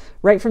start.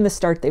 Right from the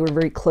start, they were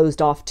very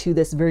closed off to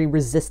this, very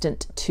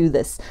resistant to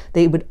this.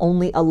 They would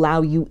only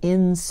allow you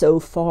in so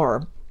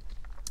far.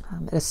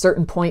 At a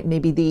certain point,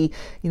 maybe the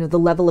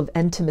level of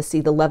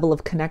intimacy, the level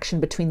of connection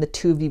between the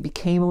two of you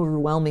became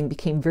overwhelming,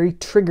 became very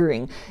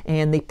triggering,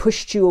 and they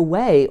pushed you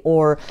away,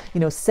 or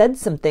said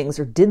some things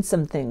or did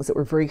some things that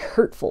were very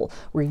hurtful,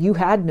 where you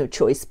had no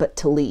choice but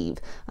to leave.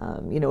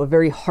 A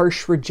very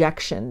harsh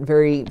rejection,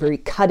 very, very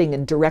cutting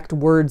and direct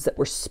words that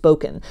were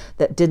spoken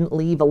that didn't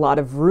leave a lot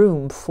of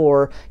room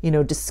for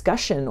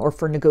discussion or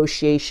for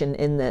negotiation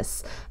in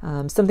this.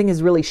 Something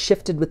has really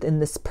shifted within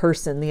this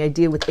person. The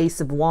idea with Ace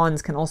of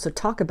Wands can also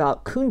talk about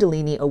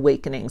Kundalini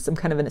awakening, some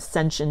kind of an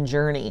ascension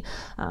journey.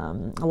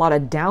 A lot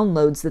of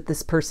downloads that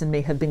this person may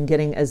have been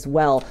getting as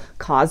well,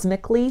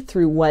 cosmically,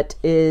 through what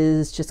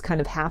is just kind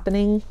of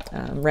happening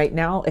right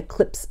now.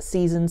 Eclipse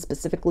season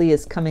specifically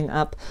is coming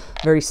up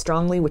very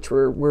strongly, which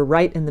we're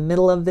right in the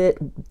middle of it.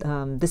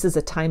 This is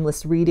a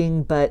timeless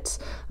reading, but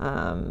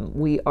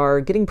we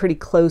are getting pretty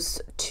close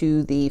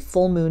to the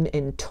full moon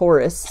in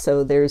Taurus,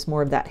 so there's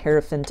more of that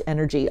Hierophant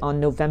energy on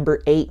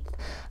November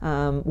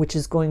 8th, which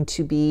is going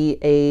to be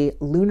a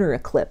lunar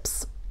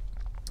eclipse.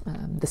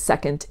 The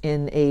second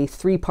in a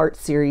three-part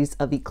series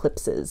of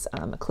eclipses.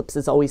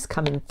 Eclipses always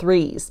come in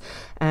threes.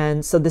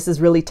 And so this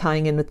is really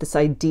tying in with this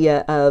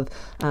idea of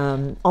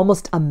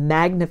almost a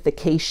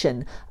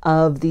magnification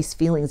of these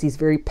feelings, these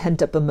very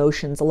pent-up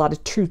emotions, a lot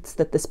of truths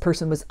that this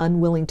person was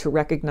unwilling to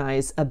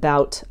recognize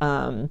about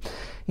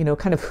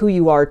kind of who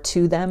you are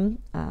to them,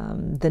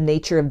 the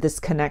nature of this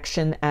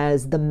connection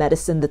as the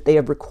medicine that they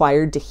have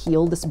required to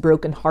heal this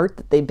broken heart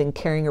that they've been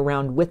carrying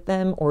around with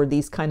them, or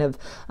these kind of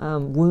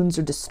wounds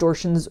or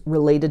distortions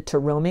related to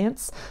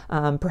romance,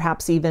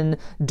 perhaps even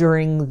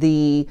during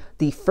the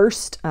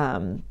first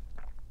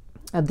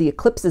of the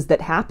eclipses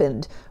that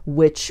happened,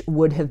 which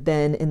would have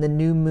been in the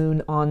new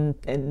moon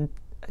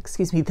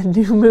the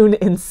new moon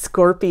in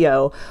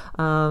Scorpio.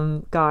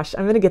 Gosh,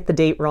 I'm going to get the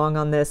date wrong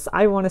on this.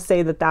 I want to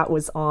say that that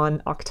was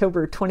on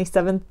October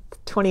 27th,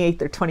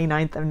 28th, or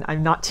 29th.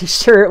 I'm not too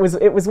sure.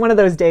 It was one of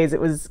those days. It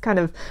was kind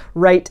of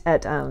right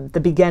at the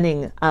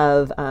beginning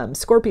of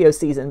Scorpio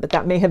season, but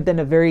that may have been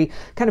a very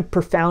kind of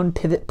profound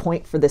pivot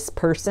point for this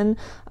person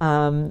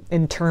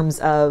in terms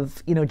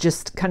of,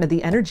 just kind of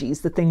the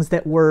energies, the things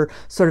that were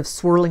sort of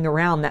swirling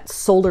around, that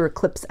solar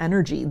eclipse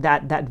energy,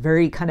 that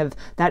very kind of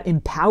that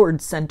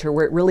empowered center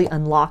where it really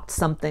unlocked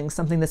something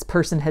this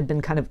person had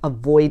been kind of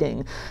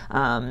avoiding.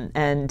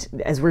 And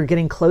as we're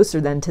getting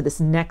closer then to this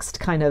next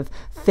kind of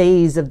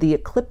phase of the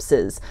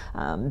eclipses,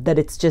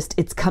 that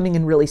it's coming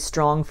in really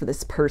strong for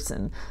this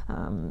person.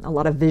 A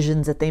lot of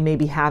visions that they may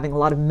be having, a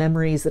lot of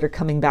memories that are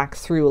coming back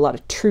through, a lot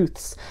of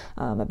truths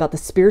about the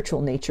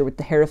spiritual nature with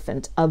the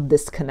Hierophant of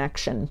this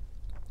connection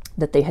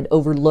that they had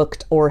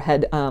overlooked or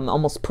had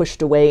almost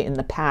pushed away in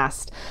the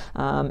past.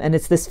 And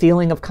it's this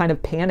feeling of kind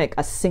of panic,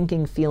 a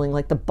sinking feeling,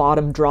 like the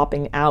bottom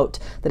dropping out,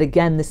 that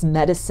again, this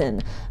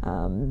medicine,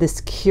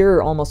 this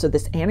cure almost, or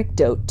this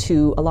antidote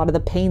to a lot of the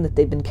pain that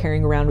they've been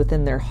carrying around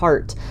within their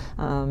heart.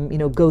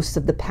 Ghosts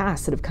of the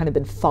past that have kind of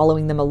been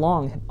following them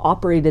along, have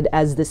operated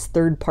as this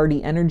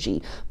third-party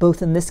energy,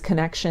 both in this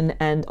connection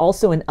and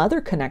also in other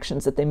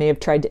connections that they may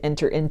have tried to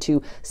enter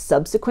into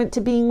subsequent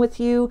to being with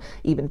you,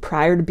 even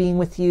prior to being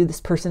with you.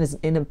 This person is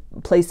in a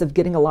place of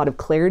getting a lot of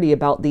clarity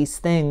about these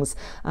things,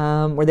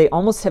 where they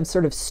almost have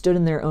sort of stood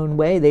in their own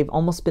way. They've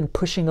almost been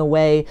pushing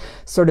away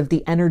sort of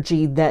the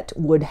energy that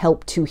would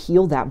help to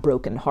heal that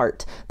broken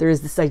heart. There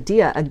is this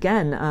idea,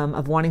 again,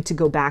 of wanting to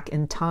go back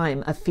in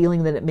time, a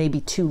feeling that it may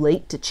be too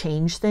late to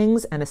change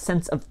things, and a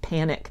sense of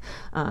panic,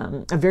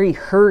 a very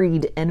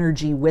hurried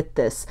energy with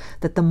this,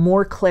 that the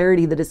more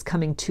clarity that is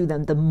coming to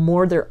them, the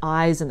more their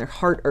eyes and their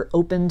heart are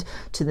opened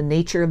to the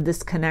nature of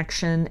this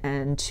connection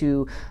and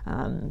to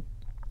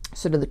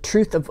sort of the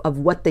truth of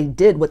what they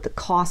did, what the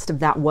cost of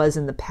that was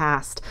in the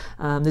past.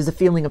 There's a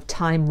feeling of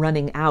time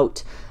running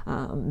out,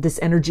 this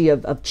energy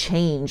of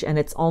change, and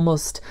it's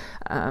almost,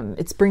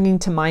 it's bringing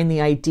to mind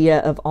the idea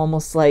of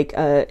almost like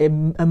a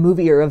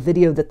movie or a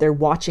video that they're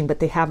watching,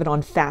 but they have it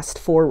on fast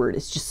forward.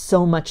 It's just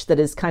so much that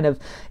is kind of,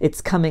 it's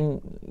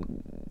coming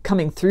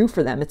through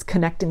for them. It's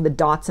connecting the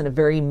dots in a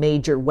very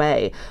major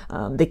way.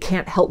 They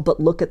can't help but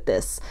look at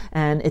this,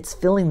 and it's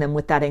filling them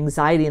with that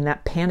anxiety and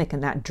that panic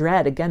and that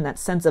dread. Again, that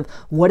sense of,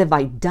 what have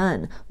I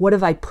done? What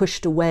have I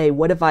pushed away?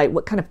 What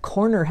kind of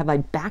corner have I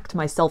backed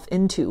myself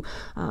into?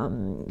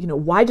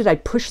 Why did I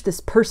push this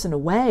person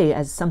away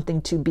as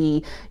something to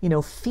be,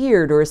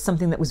 feared, or as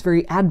something that was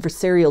very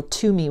adversarial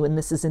to me, when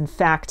this is in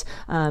fact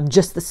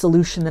just the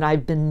solution that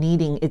I've been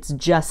needing? It's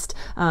just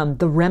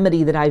the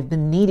remedy that I've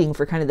been needing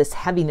for kind of this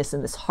heaviness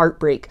and this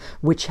heartbreak,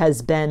 which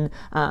has been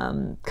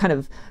kind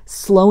of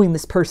slowing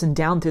this person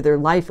down through their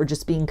life, or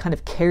just being kind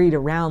of carried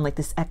around like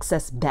this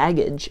excess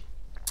baggage.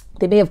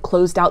 They may have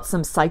closed out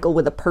some cycle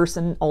with a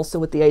person, also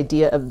with the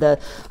idea of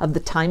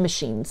the time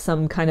machine,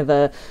 some kind of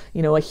a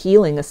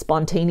healing, a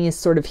spontaneous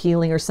sort of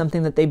healing, or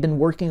something that they've been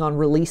working on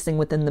releasing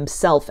within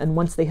themselves. And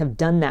once they have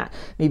done that,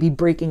 maybe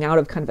breaking out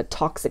of kind of a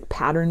toxic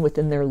pattern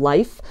within their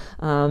life,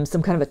 some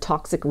kind of a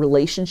toxic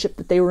relationship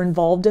that they were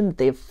involved in, that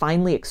they have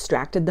finally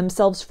extracted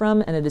themselves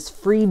from, and it has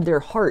freed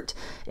their heart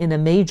in a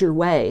major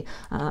way.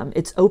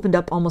 It's opened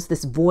up almost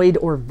this void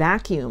or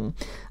vacuum,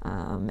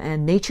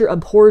 and nature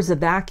abhors a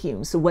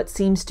vacuum. So what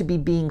seems to be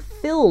being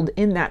filled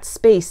in that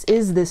space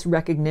is this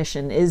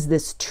recognition, is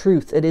this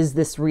truth, it is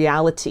this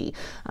reality,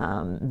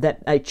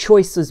 that a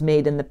choice was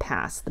made in the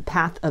past. The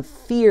path of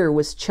fear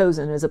was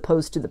chosen as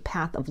opposed to the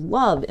path of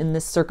love in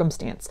this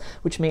circumstance,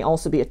 which may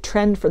also be a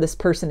trend for this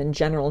person in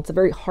general. It's a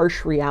very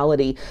harsh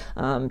reality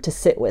to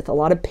sit with, a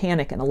lot of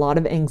panic and a lot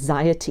of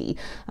anxiety,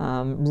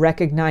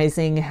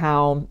 recognizing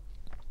how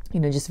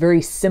just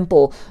very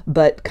simple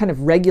but kind of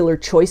regular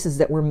choices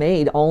that were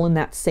made, all in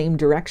that same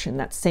direction,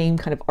 that same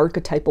kind of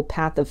archetypal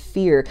path of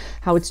fear,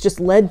 how it's just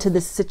led to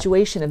this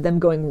situation of them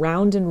going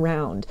round and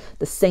round,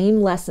 the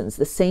same lessons,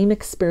 the same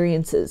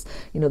experiences,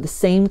 the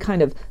same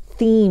kind of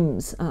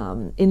themes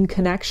in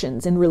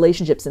connections, in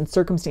relationships, in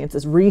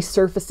circumstances,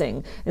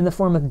 resurfacing in the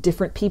form of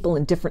different people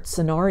in different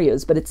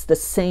scenarios, but it's the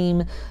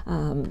same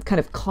kind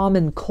of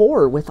common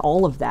core with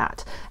all of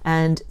that.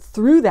 And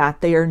through that,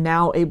 they are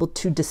now able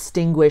to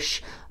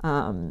distinguish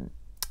kind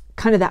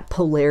of that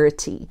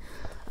polarity.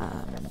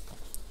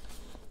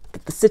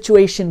 The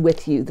situation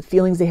with you, the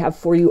feelings they have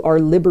for you are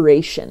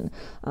liberation.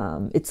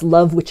 It's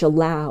love which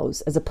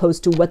allows, as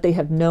opposed to what they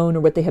have known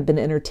or what they have been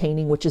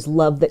entertaining, which is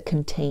love that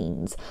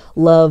contains,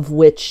 love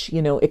which,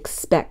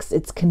 expects.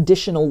 It's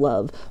conditional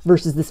love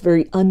versus this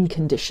very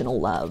unconditional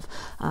love.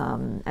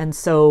 And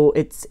so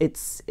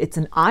it's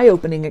an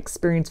eye-opening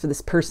experience for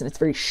this person. It's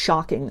very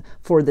shocking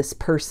for this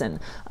person.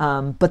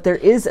 But there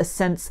is a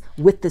sense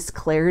with this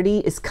clarity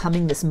is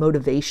coming this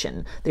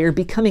motivation. They are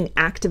becoming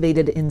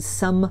activated in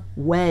some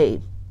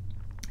way.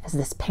 as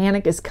this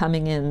panic is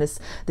coming in, this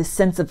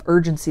sense of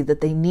urgency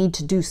that they need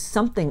to do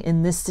something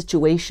in this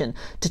situation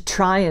to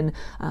try and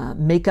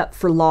make up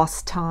for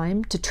lost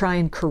time, to try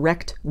and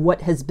correct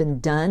what has been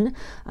done.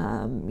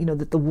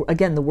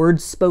 That the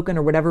words spoken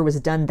or whatever was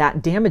done,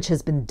 that damage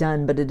has been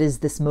done, but it is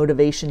this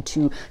motivation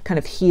to kind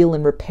of heal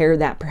and repair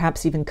that,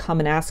 perhaps even come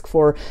and ask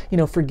for,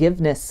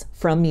 forgiveness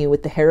from you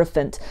with the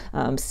Hierophant,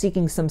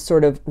 seeking some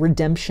sort of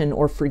redemption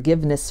or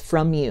forgiveness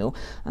from you,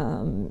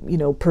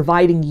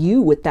 providing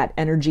you with that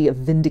energy of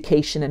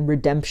vindication and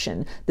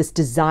redemption, this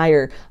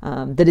desire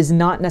that is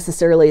not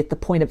necessarily at the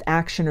point of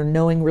action or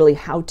knowing really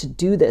how to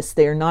do this.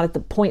 They are not at the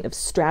point of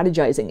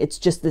strategizing. It's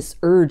just this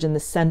urge and the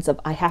sense of,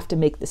 I have to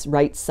make this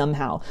right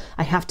somehow.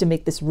 I have to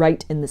make this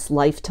right in this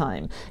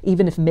lifetime.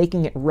 Even if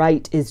making it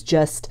right is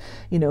just,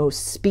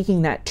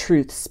 speaking that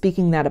truth,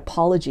 speaking that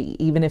apology,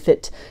 even if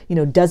it,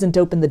 doesn't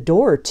open the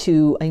door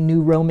to a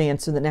new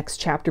romance or the next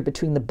chapter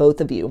between the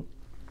both of you.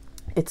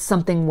 It's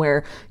something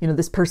where,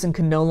 this person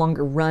can no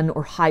longer run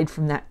or hide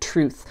from that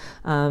truth.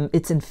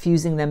 It's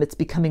infusing them. It's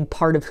becoming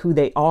part of who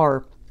they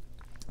are.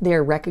 They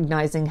are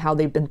recognizing how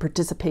they've been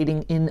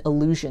participating in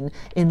illusion,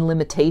 in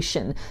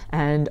limitation,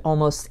 and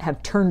almost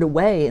have turned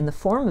away in the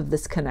form of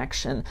this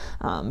connection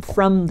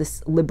from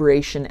this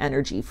liberation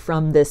energy,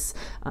 from this,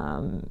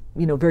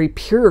 very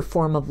pure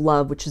form of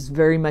love, which is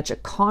very much a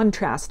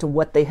contrast to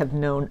what they have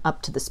known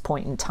up to this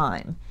point in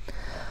time.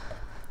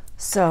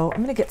 So I'm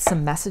going to get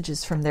some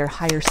messages from their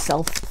higher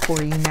self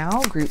for you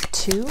now, group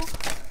 2.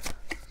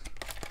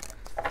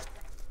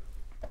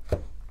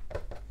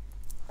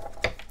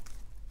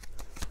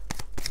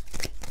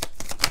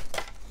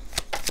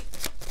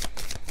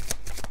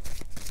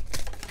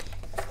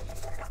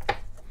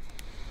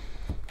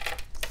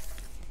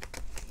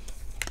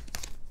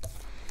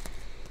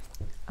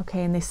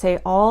 Okay, and they say,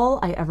 all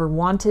I ever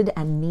wanted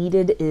and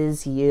needed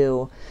is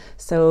you.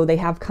 So they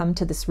have come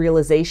to this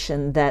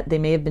realization that they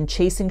may have been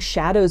chasing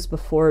shadows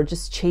before,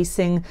 just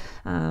chasing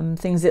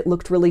things that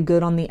looked really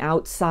good on the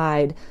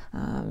outside,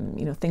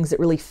 things that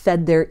really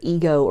fed their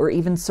ego, or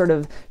even sort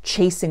of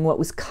chasing what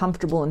was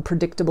comfortable and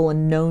predictable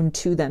and known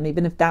to them,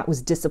 even if that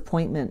was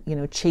disappointment,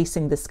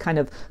 chasing this kind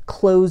of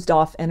closed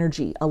off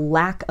energy, a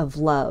lack of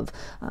love.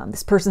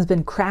 This person's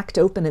been cracked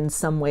open in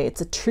some way.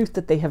 It's a truth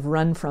that they have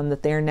run from,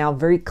 that they are now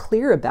very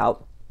clear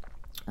about.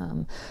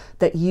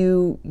 That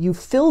you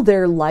fill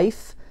their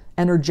life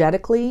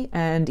energetically,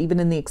 and even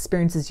in the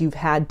experiences you've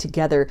had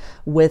together,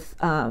 with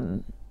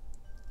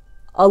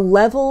a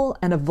level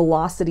and a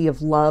velocity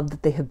of love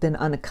that they have been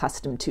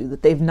unaccustomed to,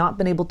 that they've not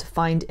been able to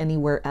find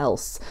anywhere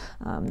else.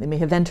 They may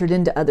have entered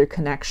into other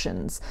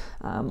connections,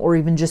 or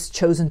even just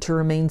chosen to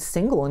remain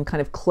single and kind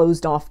of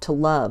closed off to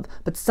love.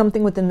 But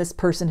something within this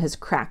person has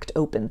cracked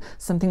open.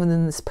 Something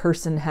within this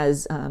person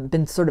has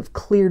been sort of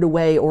cleared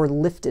away or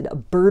lifted. A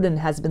burden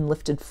has been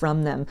lifted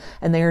from them,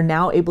 and they are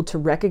now able to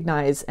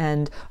recognize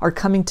and are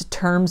coming to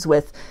terms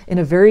with, in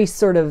a very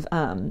sort of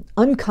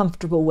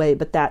uncomfortable way,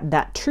 but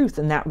that truth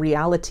and that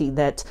reality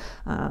that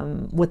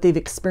what they've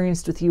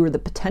experienced with you, or the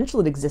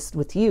potential that exists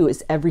with you,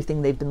 is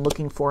everything they've been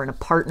looking for in a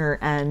partner.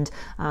 And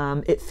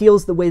it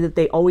feels the way that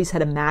they always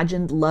had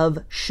imagined love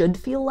should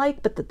feel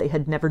like, but that they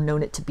had never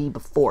known it to be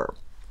before.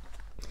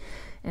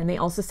 And they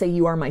also say,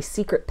 you are my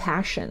secret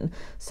passion.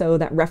 So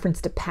that reference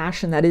to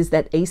passion, that is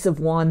that Ace of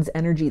Wands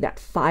energy, that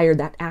fire,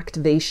 that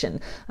activation,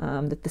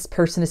 that this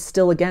person is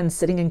still, again,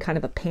 sitting in kind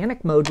of a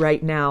panic mode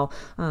right now,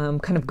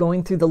 kind of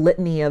going through the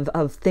litany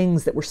of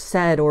things that were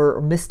said,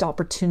 or missed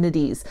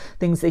opportunities,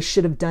 things they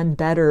should have done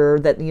better, or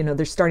that,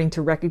 they're starting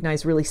to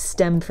recognize really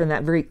stemmed from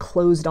that very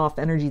closed off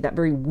energy, that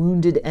very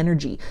wounded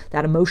energy,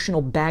 that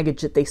emotional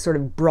baggage that they sort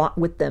of brought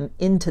with them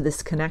into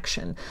this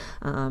connection.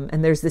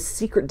 And there's this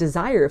secret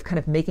desire of kind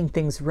of making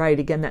things right.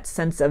 Again, that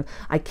sense of,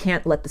 I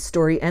can't let the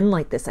story end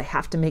like this. I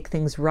have to make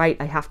things right.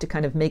 I have to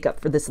kind of make up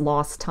for this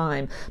lost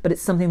time. But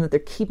it's something that they're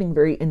keeping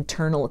very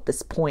internal at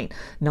this point,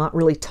 not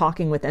really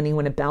talking with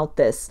anyone about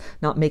this,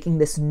 not making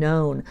this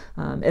known.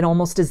 It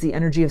almost is the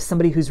energy of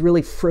somebody who's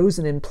really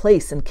frozen in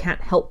place and can't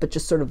help but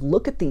just sort of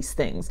look at these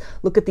things,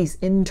 look at these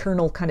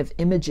internal kind of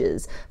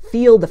images,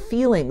 feel the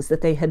feelings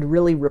that they had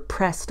really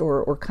repressed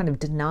or kind of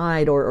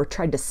denied or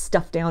tried to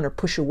stuff down or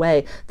push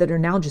away, that are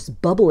now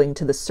just bubbling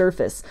to the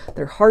surface.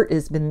 Their heart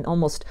has been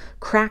almost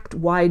cracked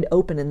wide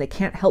open, and they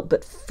can't help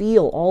but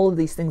feel all of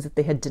these things that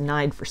they had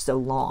denied for so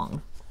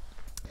long.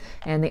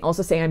 And they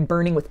also say, I'm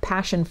burning with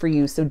passion for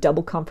you. So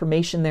double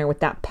confirmation there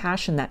with that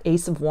passion, that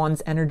Ace of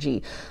Wands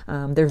energy.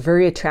 They're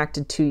very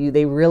attracted to you.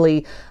 They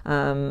really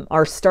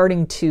are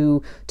starting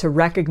to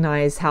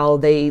recognize how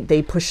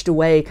they pushed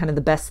away kind of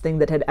the best thing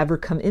that had ever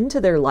come into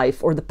their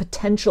life, or the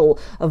potential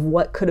of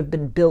what could have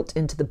been built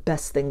into the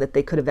best thing that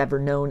they could have ever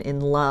known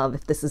in love.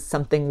 If this is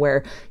something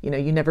where,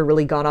 you never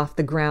really got off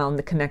the ground,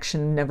 the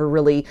connection never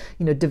really,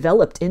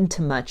 developed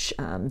into much.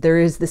 There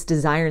is this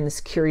desire and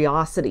this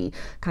curiosity,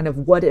 kind of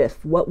what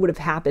if, what would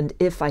have happened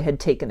if I had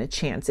taken a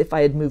chance, if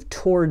I had moved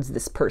towards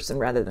this person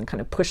rather than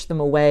kind of push them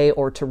away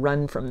or to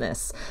run from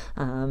this.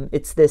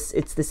 It's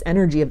this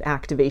energy of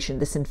activation,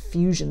 this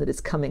infusion that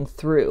is coming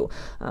through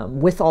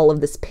with all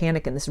of this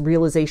panic and this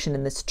realization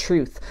and this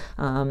truth,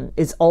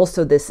 is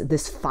also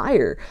this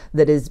fire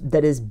that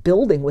is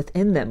building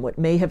within them, what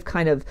may have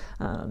kind of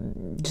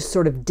just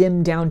sort of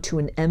dimmed down to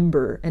an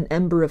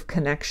ember of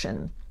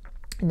connection,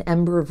 an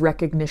ember of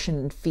recognition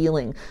and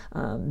feeling.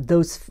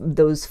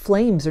 Those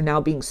flames are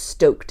now being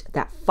stoked.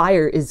 That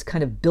fire is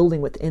kind of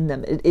building within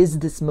them. It is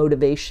this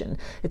motivation.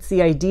 It's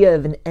the idea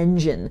of an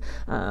engine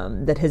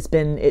that has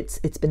been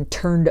it's been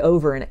turned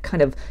over, and it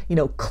kind of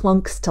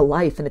clunks to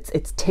life, and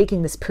it's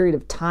taking this period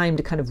of time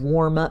to kind of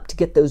warm up, to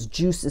get those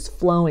juices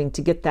flowing,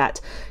 to get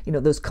that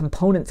those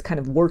components kind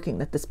of working.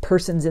 That this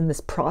person's in this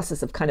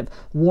process of kind of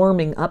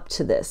warming up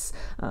to this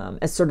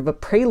as sort of a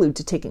prelude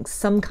to taking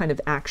some kind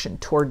of action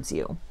towards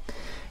you.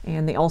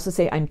 And they also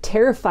say, I'm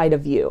terrified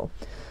of you.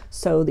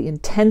 So the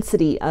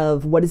intensity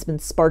of what has been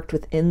sparked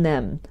within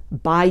them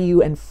by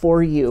you and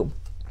for you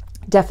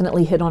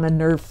definitely hit on a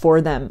nerve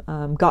for them,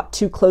 got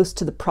too close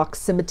to the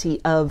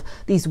proximity of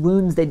these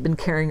wounds they'd been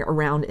carrying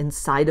around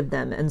inside of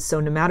them. And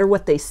so no matter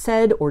what they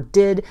said or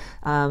did,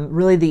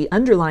 really the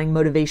underlying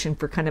motivation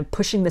for kind of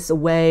pushing this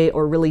away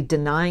or really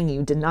denying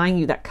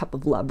you that cup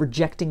of love,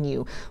 rejecting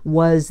you,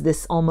 was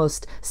this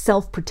almost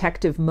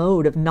self-protective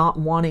mode of not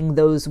wanting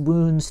those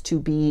wounds to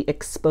be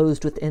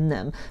exposed within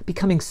them,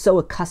 becoming so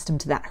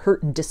accustomed to that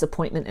hurt and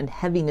disappointment and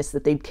heaviness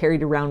that they'd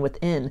carried around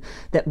within,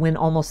 that when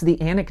almost the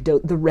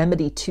antidote, the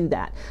remedy to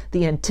that,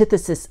 the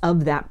antithesis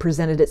of that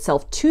presented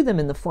itself to them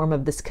in the form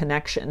of this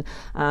connection,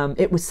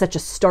 it was such a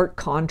stark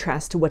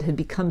contrast to what had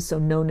become so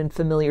known and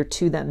familiar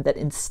to them that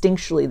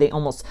instinctually they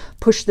almost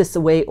pushed this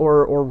away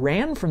or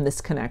ran from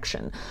this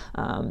connection,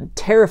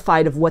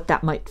 terrified of what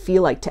that might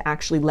feel like to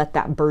actually let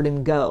that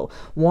burden go,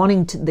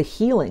 wanting the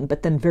healing,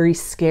 but then very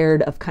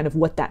scared of kind of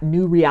what that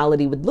new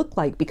reality would look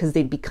like, because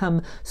they'd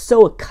become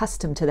so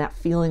accustomed to that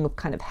feeling of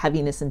kind of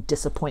heaviness and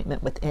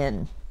disappointment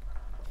within.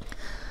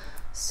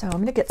 So I'm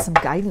going to get some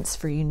guidance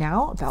for you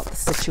now about the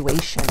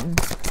situation.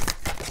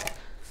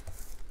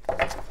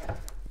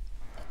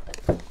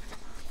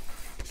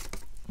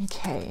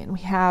 Okay, and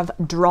we have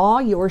draw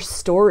your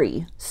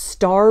story,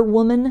 star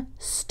woman,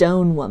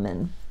 stone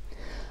woman.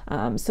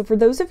 So for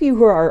those of you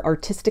who are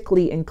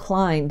artistically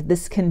inclined,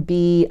 this can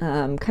be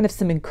kind of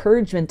some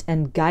encouragement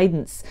and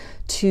guidance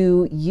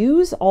to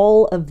use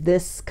all of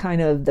this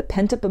kind of the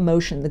pent-up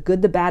emotion, the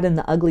good, the bad, and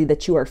the ugly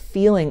that you are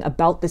feeling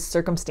about this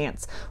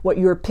circumstance, what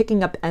you're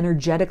picking up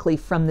energetically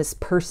from this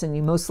person.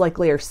 You most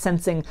likely are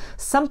sensing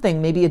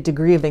something, maybe a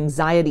degree of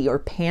anxiety or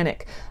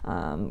panic,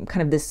 kind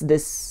of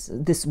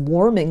this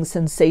warming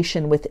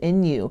sensation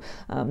within you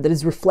that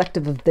is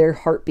reflective of their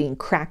heart being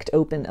cracked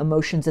open,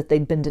 emotions that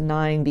they'd been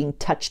denying being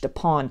touched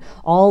upon.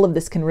 All of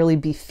this can really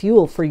be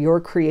fuel for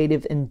your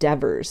creative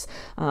endeavors.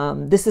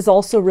 This is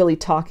also really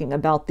talking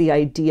about the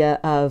idea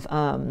of,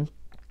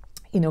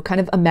 kind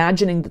of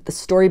imagining that the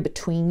story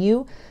between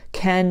you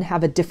can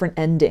have a different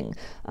ending.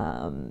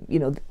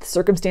 The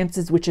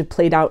circumstances which have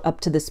played out up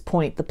to this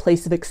point, the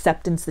place of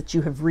acceptance that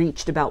you have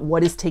reached about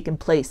what has taken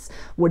place,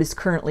 what is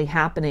currently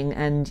happening,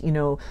 and,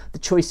 the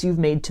choice you've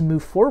made to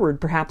move forward,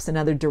 perhaps in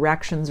other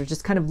directions, or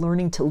just kind of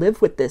learning to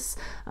live with this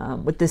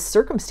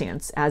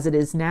circumstance as it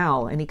is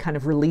now, any kind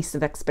of release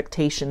of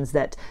expectations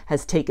that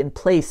has taken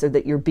place or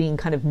that you're being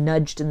kind of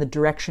nudged in the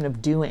direction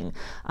of doing.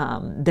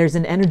 There's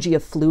an energy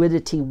of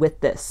fluidity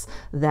with this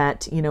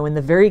that, in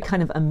the very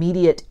kind of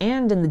immediate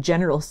and in the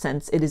general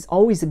sense, it is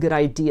always a good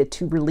idea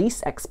to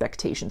release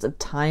expectations of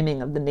timing,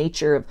 of the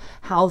nature of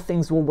how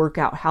things will work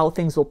out, how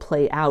things will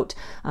play out,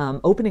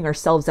 opening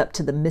ourselves up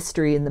to the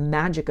mystery and the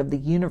magic of the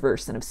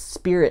universe and of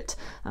spirit,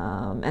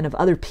 and of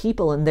other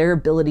people and their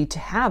ability to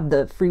have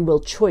the free will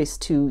choice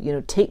to,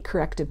 take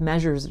corrective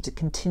measures, or to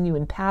continue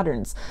in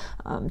patterns,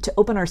 to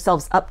open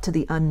ourselves up to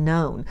the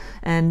unknown,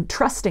 and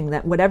trusting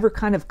that whatever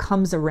kind of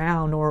comes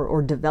around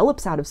or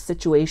develops out of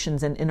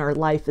situations in our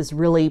life is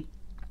really,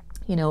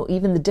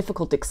 even the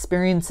difficult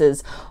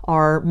experiences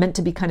are meant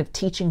to be kind of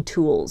teaching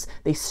tools.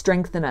 They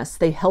strengthen us.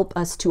 They help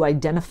us to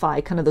identify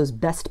kind of those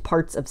best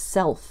parts of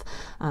self.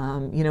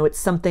 It's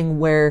something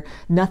where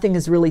nothing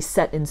is really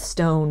set in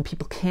stone.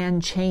 People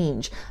can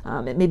change.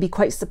 It may be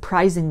quite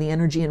surprising the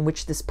energy in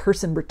which this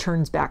person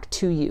returns back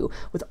to you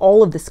with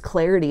all of this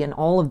clarity and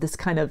all of this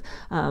kind of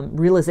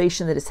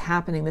realization that is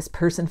happening. This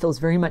person feels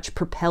very much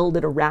propelled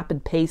at a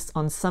rapid pace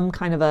on some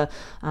kind of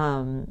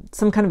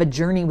a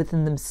journey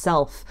within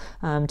themselves,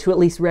 to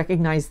at least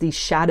recognize these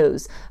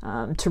shadows,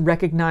 to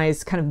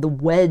recognize kind of the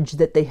wedge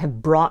that they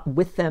have brought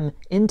with them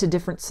into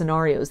different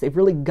scenarios. They've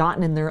really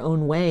gotten in their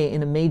own way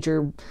in a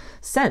major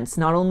sense,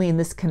 not only in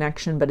this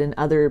connection, but in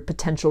other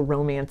potential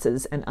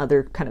romances and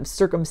other kind of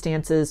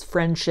circumstances,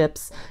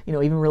 friendships,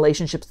 even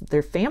relationships with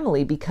their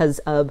family, because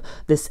of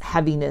this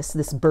heaviness,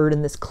 this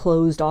burden, this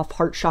closed off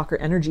heart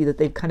chakra energy that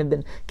they've kind of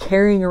been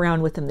carrying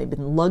around with them. They've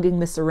been lugging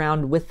this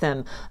around with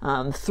them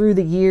through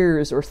the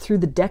years or through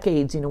the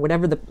decades,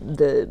 whatever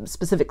the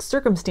specific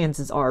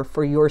circumstances are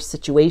for your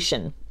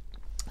situation.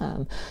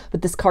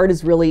 But this card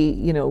is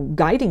really,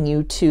 guiding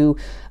you to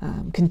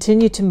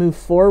continue to move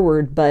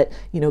forward, but,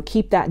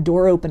 keep that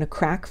door open a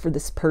crack for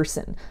this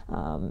person.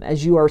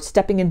 As you are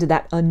stepping into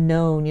that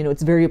unknown,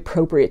 it's very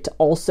appropriate to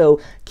also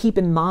keep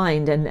in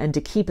mind and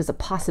to keep as a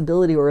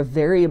possibility or a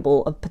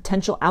variable of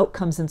potential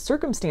outcomes and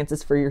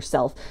circumstances for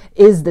yourself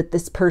is that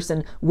this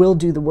person will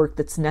do the work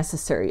that's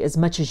necessary. As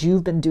much as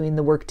you've been doing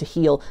the work to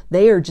heal,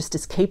 they are just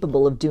as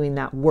capable of doing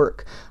that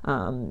work.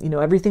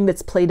 Everything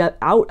that's played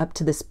out up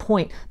to this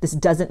point, this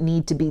doesn't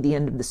need to be the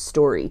end of the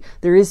story.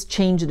 There is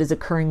change that is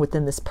occurring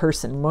within this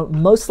person.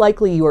 Most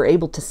likely you are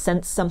able to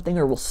sense something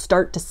or will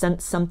start to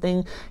sense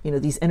something,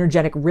 these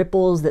energetic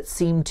ripples that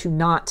seem to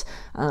not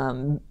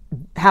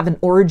have an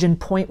origin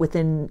point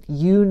within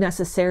you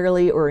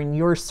necessarily or in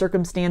your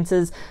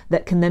circumstances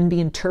that can then be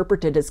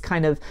interpreted as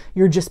kind of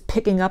you're just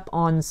picking up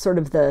on sort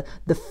of the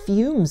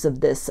fumes of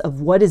this, of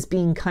what is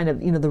being kind of,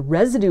 the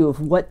residue of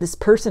what this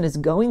person is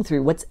going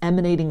through, what's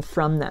emanating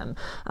from them.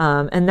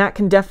 And that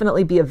can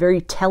definitely be a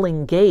very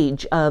telling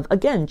gauge of,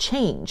 again,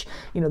 change,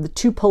 the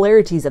two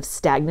polarities of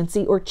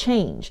stagnancy or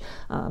change.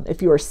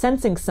 If you are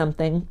sensing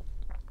something,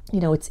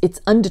 it's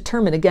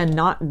undetermined, again,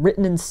 not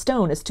written in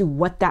stone as to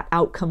what that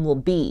outcome will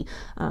be.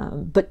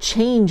 But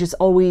change is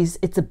always,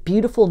 it's a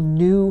beautiful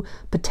new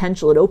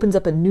potential. It opens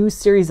up a new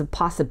series of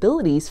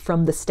possibilities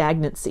from the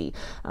stagnancy,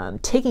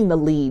 taking the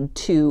lead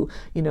to,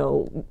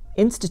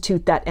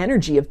 institute that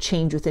energy of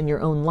change within your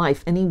own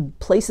life. Any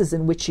places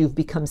in which you've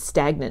become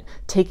stagnant,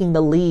 taking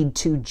the lead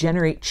to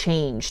generate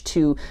change,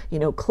 to,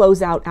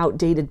 close out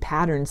outdated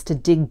patterns, to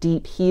dig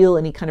deep, heal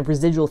any kind of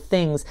residual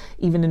things,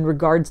 even in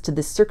regards to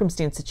this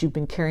circumstance that you've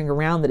been carrying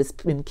around that has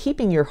been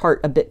keeping your heart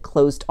a bit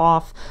closed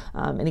off,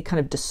 any kind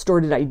of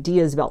distorted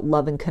ideas about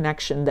love and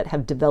connection that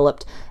have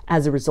developed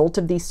as a result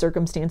of these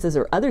circumstances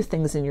or other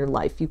things in your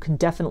life. You can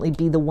definitely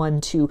be the one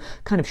to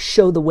kind of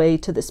show the way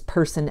to this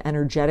person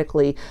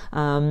energetically.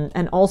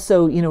 And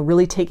also,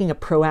 really taking a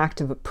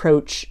proactive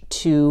approach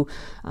to,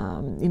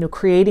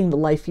 creating the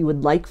life you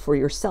would like for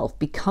yourself,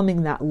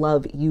 becoming that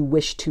love you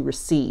wish to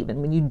receive.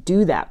 And when you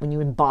do that, when you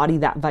embody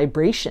that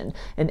vibration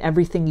in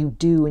everything you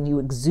do and you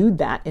exude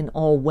that in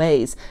all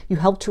ways, you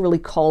help to really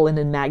call in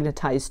and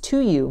magnetize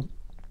to you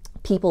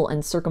people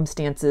and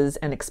circumstances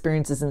and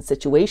experiences and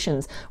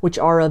situations which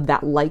are of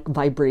that like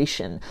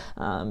vibration.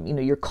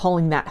 You're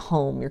calling that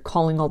home. You're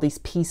calling all these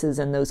pieces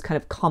and those kind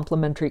of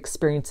complementary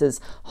experiences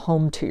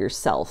home to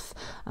yourself.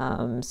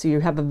 So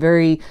you have a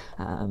very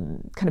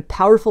kind of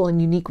powerful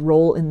and unique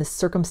role in this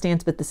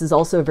circumstance, but this is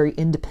also a very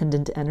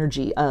independent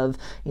energy of,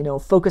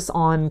 focus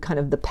on kind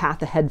of the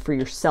path ahead for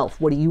yourself.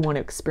 What do you want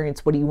to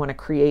experience? What do you want to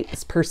create?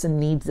 This person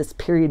needs this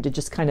period to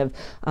just kind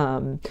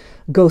of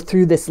go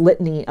through this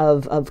litany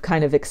of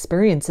kind of experiences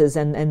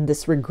and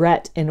this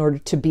regret in order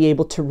to be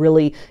able to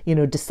really,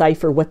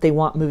 decipher what they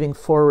want moving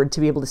forward,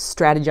 to be able to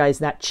strategize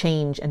that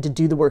change and to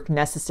do the work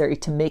necessary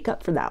to make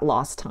up for that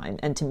lost time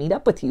and to meet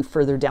up with you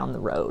further down the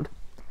road.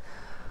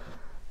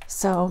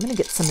 So I'm going to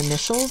get some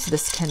initials.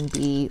 This can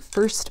be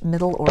first,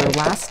 middle, or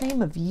last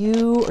name of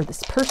you or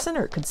this person,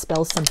 or it could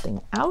spell something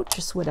out,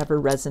 just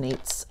whatever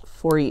resonates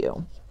for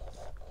you.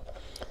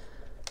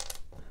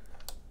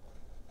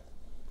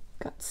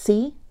 Got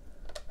C,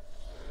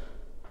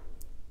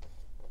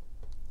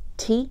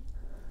 T,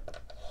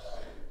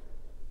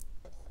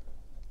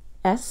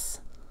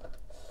 S,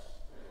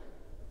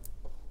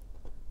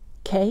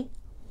 K,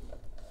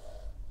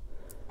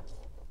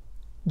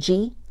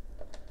 G,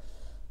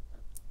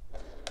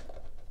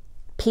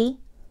 P,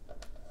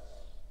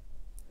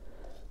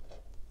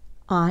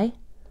 I,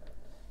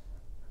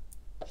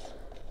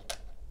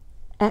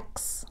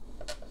 X,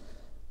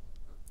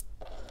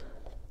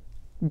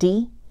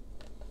 D,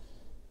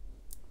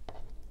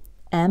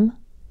 M,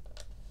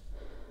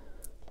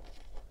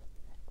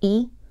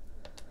 E,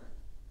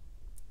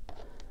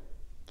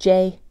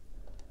 J,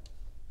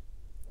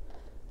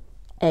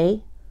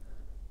 A,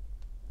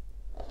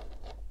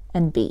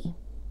 and B.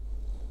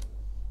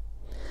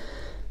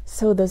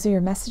 So those are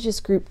your messages,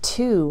 group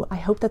 2. I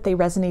hope that they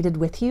resonated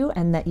with you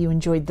and that you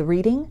enjoyed the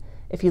reading.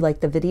 If you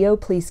liked the video,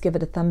 please give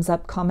it a thumbs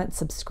up, comment,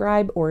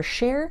 subscribe, or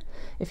share.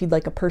 If you'd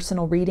like a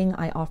personal reading,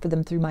 I offer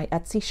them through my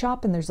Etsy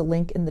shop, and there's a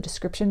link in the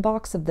description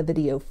box of the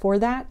video for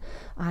that.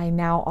 I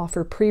now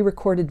offer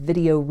pre-recorded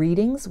video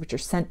readings, which are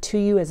sent to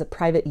you as a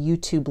private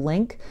YouTube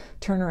link.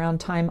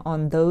 Turnaround time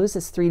on those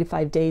is 3 to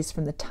 5 days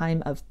from the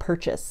time of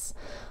purchase.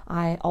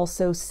 I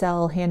also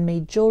sell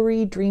handmade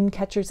jewelry, dream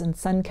catchers, and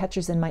sun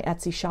catchers in my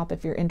Etsy shop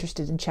if you're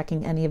interested in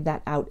checking any of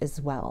that out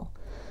as well.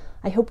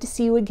 I hope to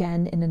see you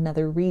again in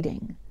another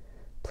reading.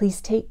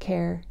 Please take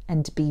care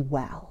and be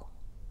well.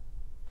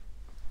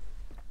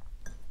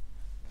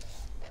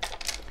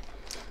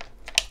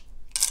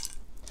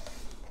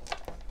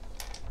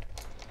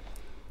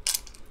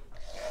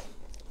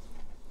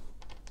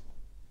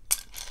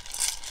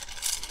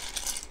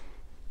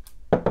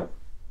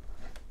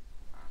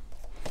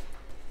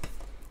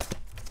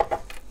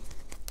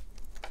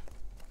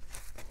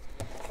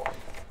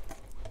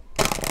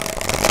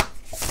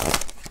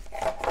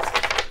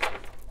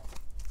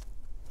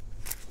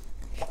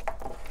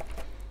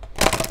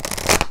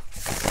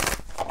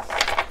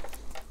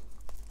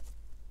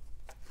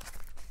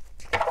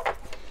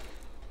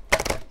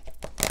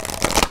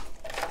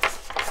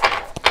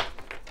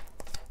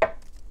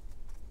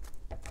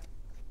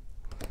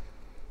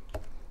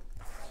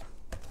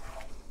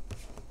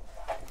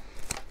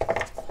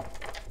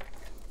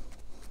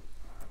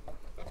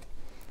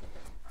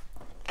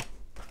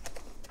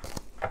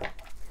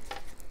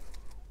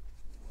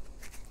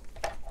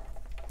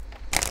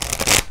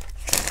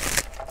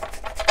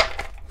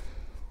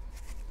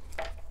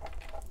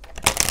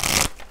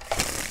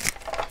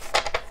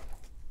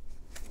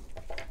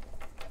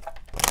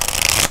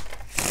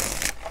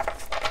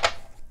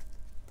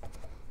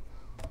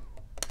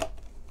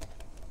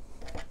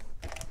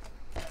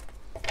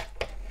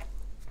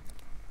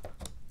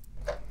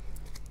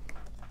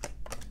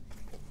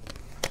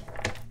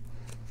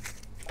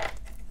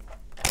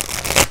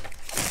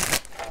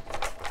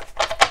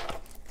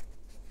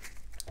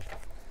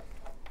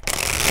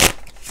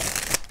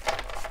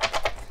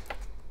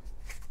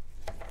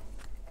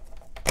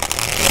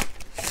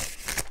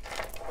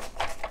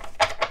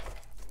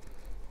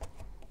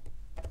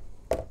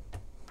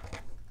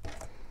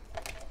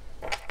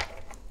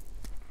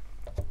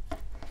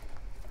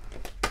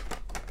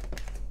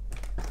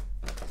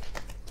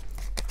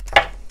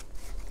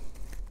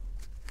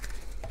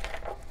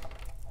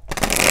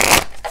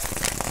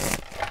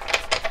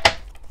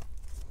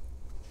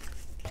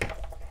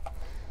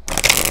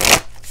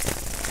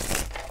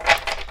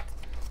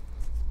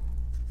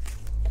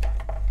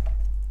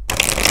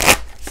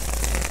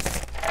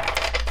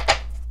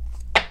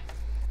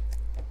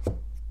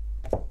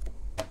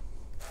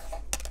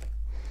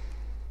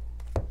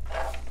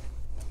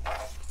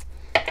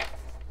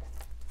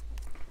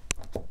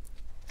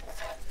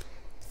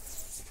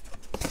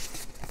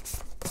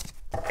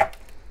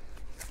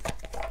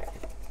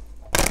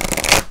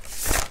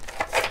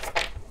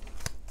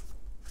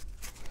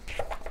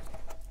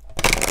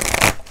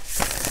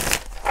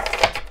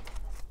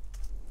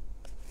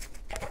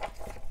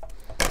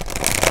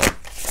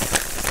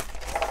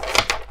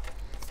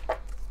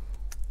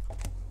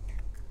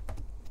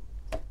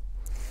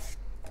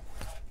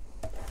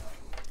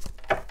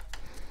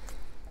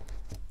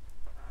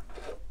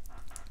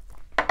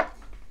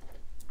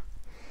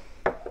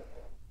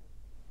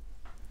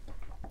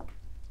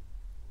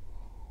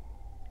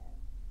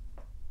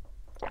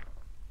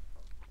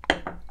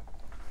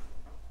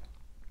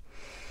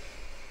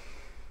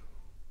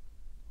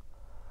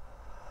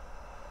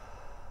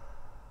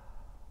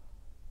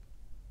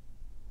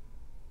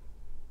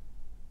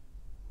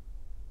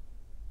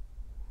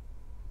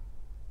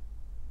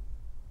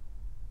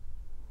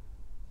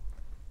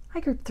 Hi,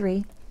 group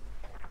 3.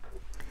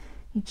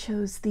 You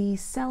chose the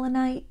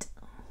Selenite.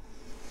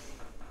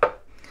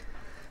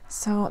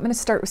 So I'm going to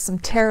start with some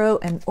tarot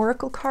and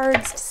oracle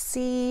cards to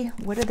see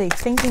what are they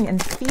thinking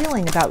and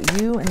feeling about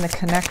you and the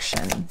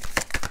connection.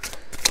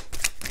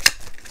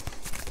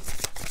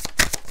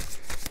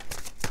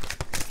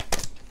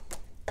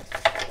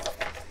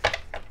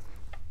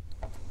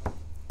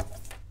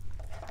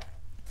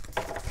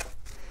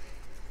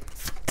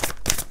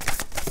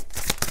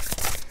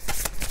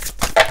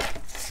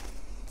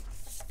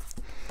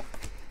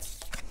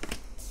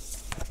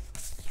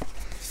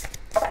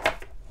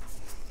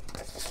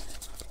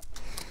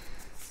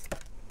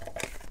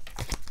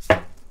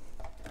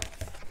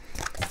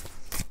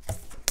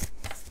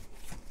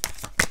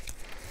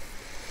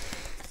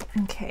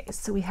 Okay,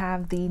 so we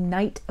have the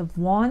Knight of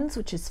Wands,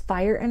 which is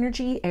fire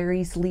energy,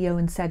 Aries, Leo,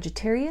 and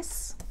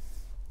Sagittarius.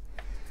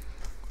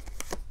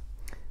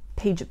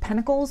 Page of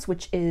Pentacles,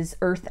 which is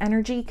earth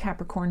energy,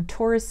 Capricorn,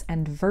 Taurus,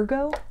 and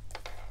Virgo.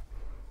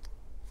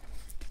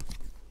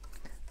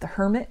 The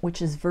Hermit,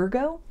 which is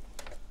Virgo.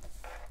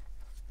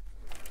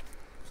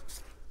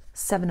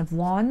 Seven of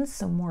Wands,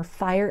 so more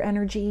fire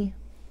energy.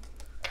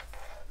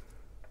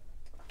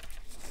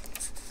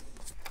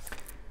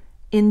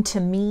 Into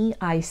Me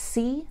I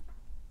See.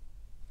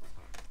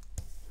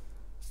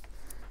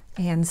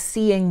 And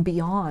Seeing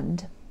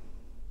Beyond.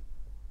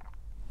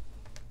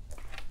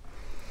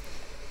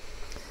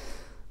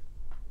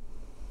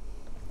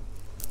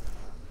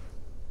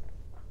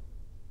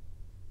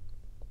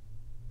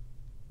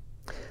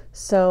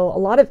 So a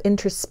lot of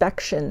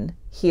introspection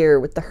here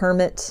with the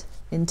Hermit,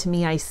 Into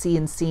Me I See,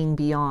 and Seeing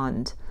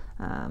Beyond.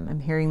 I'm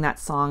hearing that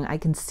song. I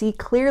can see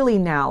clearly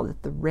now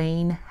that the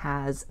rain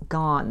has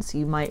gone. So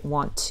you might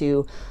want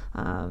to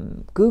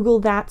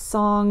Google that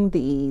song.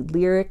 The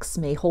lyrics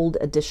may hold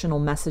additional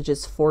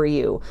messages for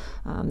you.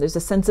 There's a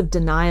sense of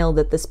denial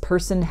that this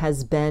person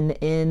has been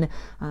in,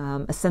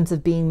 a sense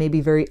of being maybe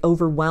very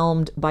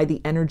overwhelmed by the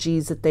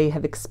energies that they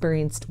have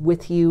experienced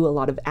with you. A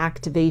lot of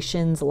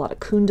activations, a lot of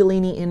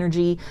Kundalini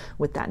energy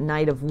with that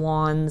Knight of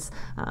Wands,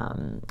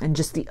 and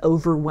just the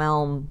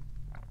overwhelm.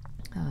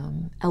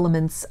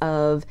 Elements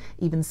of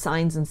even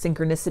signs and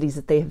synchronicities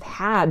that they have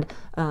had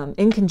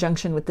in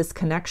conjunction with this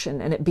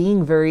connection, and it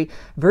being very,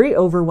 very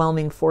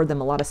overwhelming for them.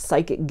 A lot of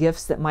psychic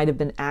gifts that might have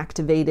been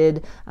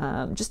activated,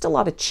 just a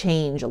lot of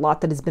change, a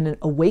lot that has been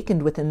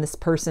awakened within this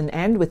person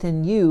and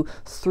within you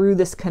through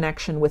this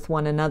connection with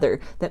one another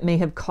that may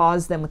have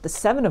caused them with the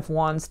Seven of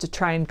Wands to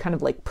try and kind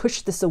of like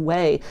push this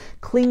away,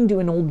 cling to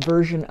an old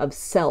version of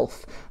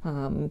self,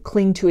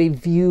 cling to a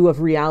view of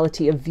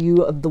reality, a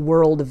view of the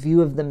world, a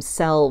view of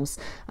themselves,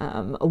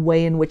 a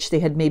way in which they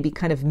had maybe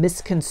kind of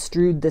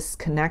misconstrued this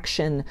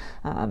connection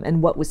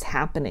and what was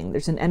happening.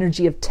 There's an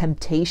energy of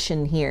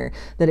temptation here,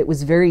 that it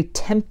was very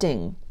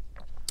tempting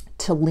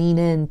to lean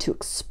in, to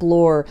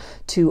explore,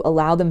 to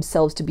allow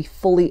themselves to be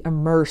fully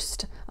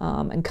immersed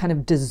and kind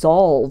of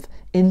dissolve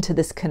into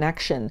this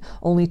connection,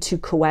 only to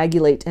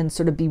coagulate and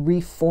sort of be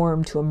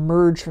reformed, to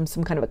emerge from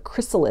some kind of a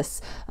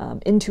chrysalis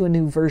into a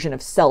new version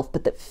of self.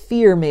 But that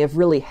fear may have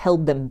really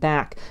held them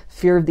back.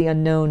 Fear of the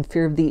unknown,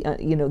 fear of the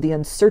the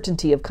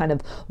uncertainty of kind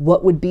of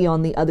what would be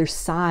on the other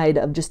side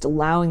of just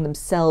allowing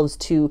themselves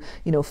to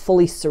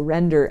fully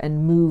surrender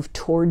and move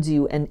towards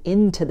you and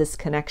into this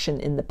connection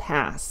in the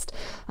past.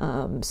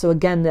 So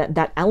again,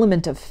 that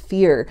element of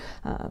fear,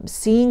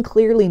 seeing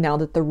clearly now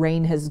that the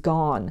rain has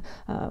gone,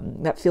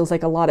 that feels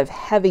like a lot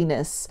of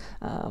heaviness,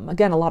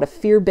 again, a lot of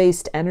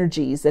fear-based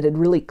energies that had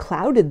really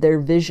clouded their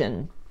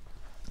vision.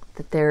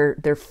 That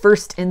their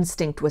first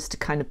instinct was to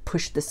kind of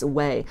push this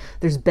away.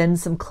 There's been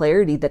some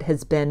clarity that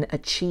has been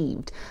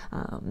achieved.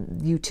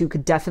 You two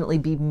could definitely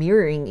be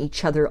mirroring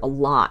each other a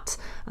lot.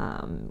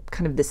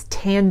 Kind of this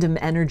tandem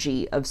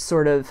energy of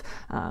sort of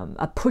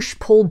a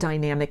push-pull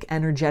dynamic,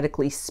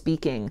 energetically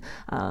speaking,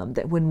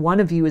 that when one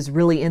of you is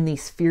really in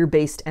these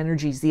fear-based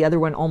energies, the other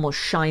one almost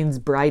shines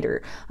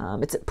brighter.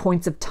 It's at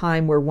points of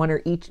time where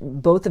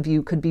both of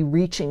you could be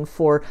reaching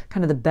for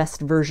kind of the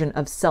best version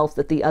of self,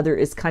 that the other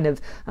is kind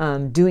of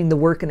doing the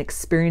work and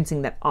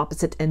experiencing that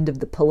opposite end of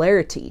the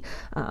polarity.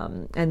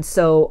 And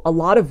so a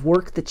lot of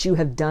work that you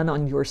have done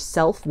on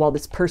yourself while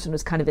this person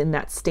was kind of in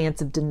that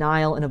stance of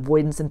denial and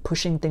avoidance and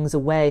pushing things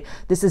away,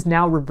 this is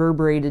now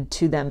reverberated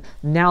to them.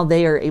 Now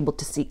they are able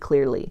to see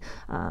clearly.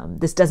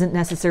 This doesn't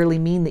necessarily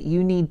mean that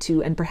you need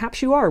to, and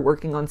perhaps you are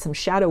working on some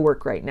shadow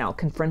work right now,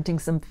 confronting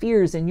some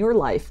fears in your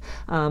life,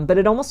 but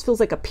it almost feels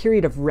like a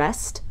period of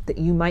rest that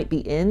you might be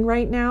in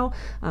right now,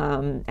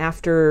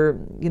 after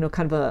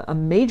kind of a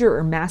major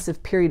or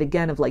massive period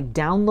again of like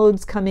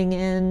downloads coming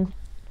in,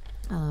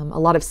 A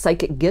lot of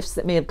psychic gifts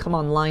that may have come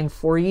online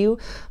for you,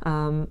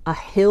 a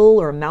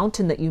hill or a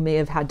mountain that you may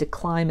have had to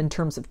climb in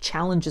terms of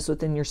challenges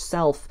within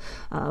yourself,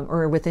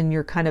 or within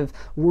your kind of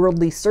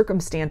worldly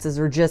circumstances,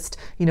 or just,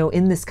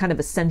 in this kind of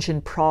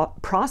ascension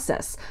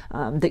process,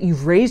 that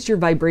you've raised your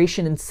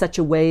vibration in such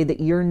a way that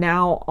you're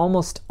now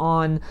almost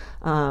on,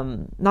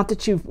 not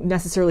that you've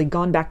necessarily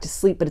gone back to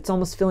sleep, but it's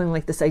almost feeling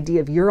like this idea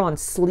of you're on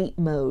sleep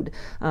mode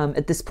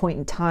at this point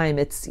in time.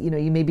 It's, you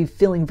may be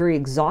feeling very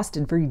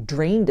exhausted, very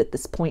drained at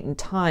this point in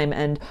time,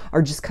 and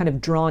are just kind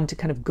of drawn to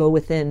kind of go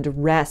within, to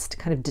rest,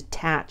 kind of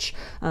detach.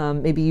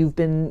 Maybe you've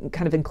been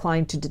kind of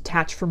inclined to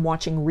detach from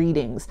watching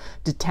readings,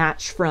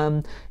 detach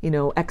from,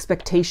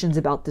 expectations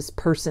about this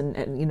person,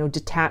 and,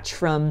 detach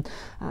from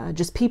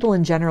just people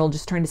in general,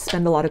 just trying to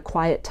spend a lot of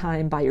quiet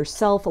time by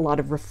yourself, a lot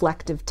of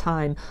reflective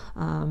time,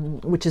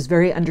 which is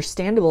very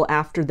understandable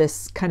after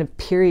this kind of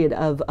period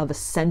of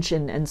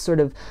ascension and sort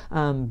of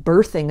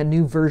birthing a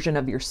new version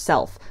of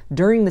yourself.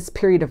 During this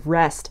period of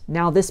rest,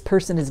 now this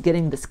person is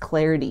getting this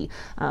clarity.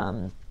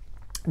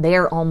 They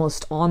are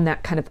almost on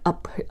that kind of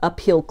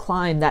uphill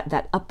climb,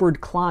 that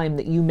upward climb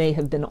that you may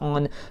have been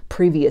on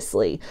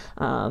previously.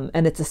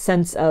 And it's a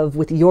sense of,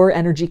 with your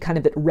energy kind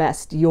of at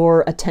rest,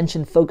 your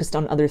attention focused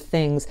on other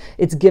things,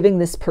 it's giving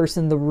this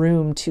person the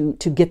room to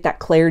get that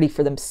clarity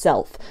for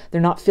themselves.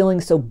 They're not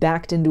feeling so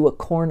backed into a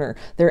corner.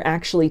 They're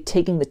actually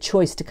taking the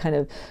choice to kind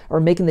of, or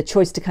making the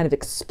choice to kind of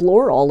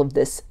explore all of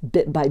this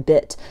bit by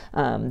bit.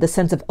 The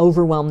sense of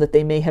overwhelm that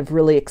they may have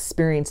really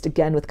experienced,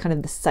 again, with kind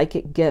of the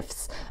psychic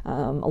gifts,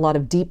 a lot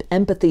of deep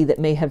empathy that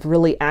may have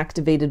really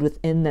activated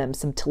within them,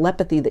 some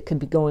telepathy that could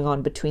be going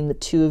on between the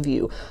two of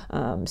you,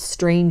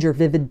 strange or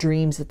vivid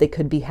dreams that they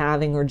could be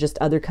having, or just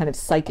other kind of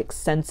psychic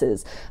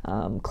senses,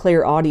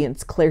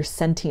 clairaudience,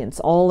 clairsentience,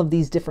 all of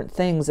these different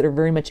things that are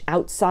very much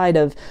outside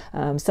of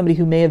somebody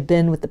who may have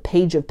been, with the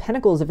Page of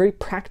Pentacles, a very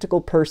practical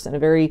person, a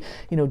very,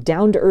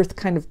 down-to-earth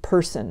kind of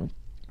person.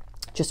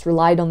 Just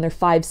relied on their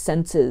five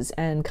senses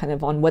and kind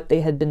of on what they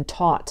had been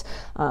taught,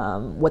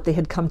 what they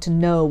had come to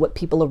know, what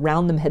people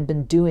around them had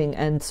been doing,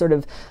 and sort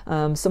of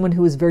someone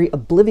who was very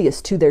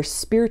oblivious to their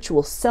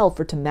spiritual self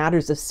or to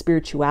matters of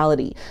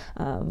spirituality.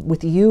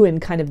 With you in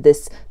kind of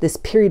this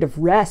period of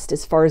rest,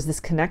 as far as this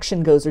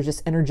connection goes, or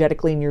just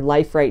energetically in your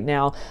life right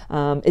now,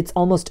 it's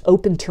almost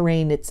open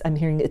terrain. I'm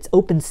hearing it's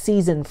open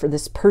season for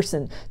this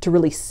person to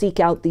really seek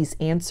out these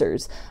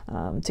answers,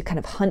 to kind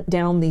of hunt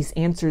down these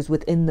answers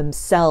within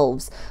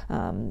themselves.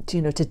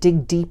 To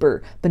dig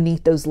deeper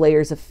beneath those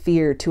layers of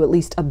fear, to at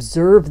least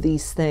observe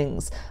these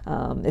things.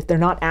 If they're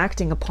not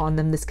acting upon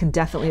them, this can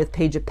definitely, with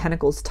Page of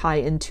Pentacles, tie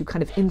into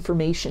kind of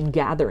information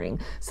gathering.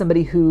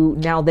 Somebody who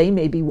now they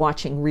may be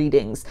watching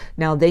readings.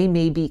 Now they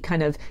may be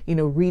kind of,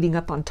 reading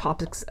up on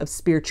topics of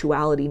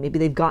spirituality. Maybe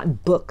they've gotten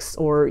books,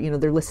 or,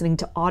 they're listening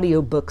to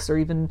audio books, or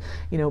even,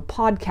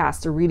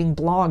 podcasts, or reading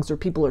blogs where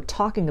people are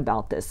talking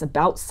about this,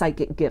 about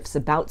psychic gifts,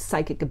 about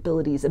psychic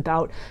abilities,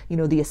 about,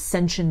 the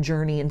ascension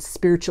journey and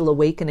spiritual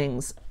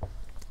awakenings.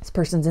 This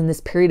person's in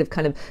this period of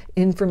kind of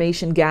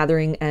information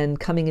gathering and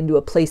coming into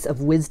a place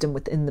of wisdom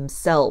within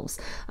themselves,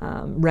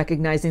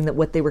 recognizing that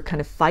what they were kind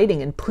of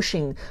fighting and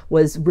pushing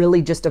was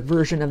really just a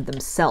version of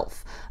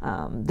themselves.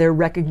 They're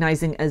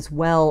recognizing as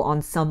well,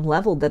 on some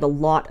level, that a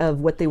lot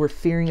of what they were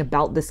fearing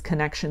about this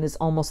connection is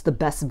almost the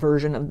best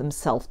version of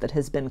themselves that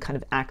has been kind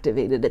of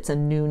activated. It's a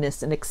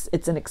newness, and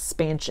it's an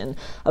expansion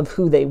of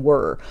who they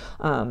were.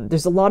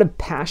 There's a lot of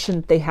passion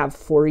that they have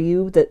for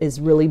you that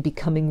is really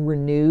becoming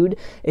renewed.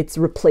 It's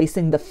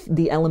replacing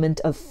the element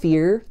of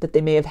fear that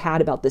they may have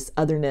had about this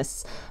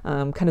otherness.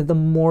 Kind of the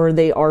more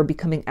they are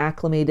becoming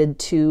acclimated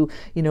to,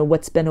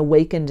 what's been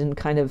awakened and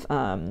kind of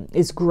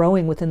is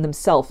growing within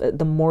themselves,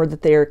 the more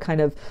that they are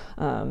kind of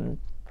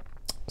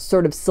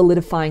sort of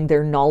solidifying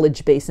their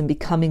knowledge base and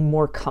becoming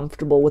more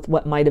comfortable with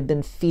what might have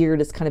been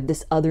feared as kind of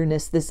this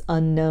otherness, this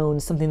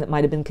unknown, something that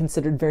might have been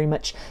considered very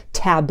much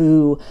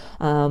taboo,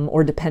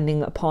 or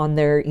depending upon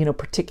their,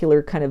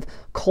 particular kind of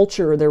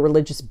culture or their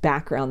religious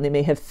background, they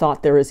may have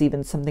thought there was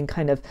even something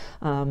kind of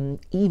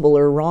evil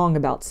or wrong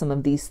about some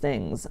of these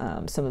things,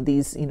 some of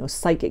these,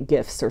 psychic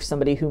gifts, or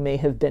somebody who may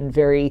have been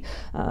very,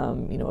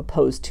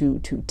 opposed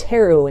to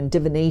tarot and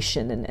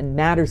divination and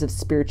matters of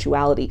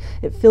spirituality.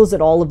 It feels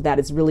that all of that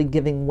is really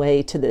giving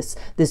way to this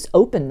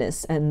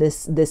openness and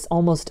this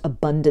almost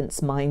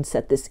abundance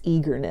mindset, this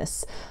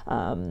eagerness,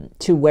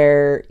 to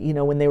where,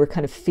 when they were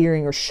kind of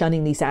fearing or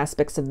shunning these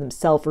aspects of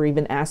themselves, or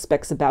even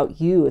aspects about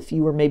you, if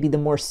you were maybe the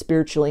more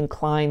spiritually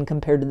inclined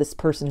compared to this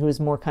person who is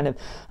more kind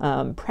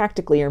of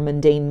practically or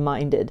mundane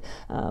minded,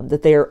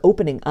 that they are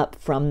opening up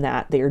from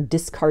that. They are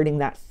discarding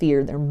that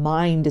fear. Their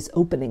mind is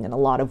opening in a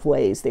lot of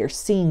ways. They are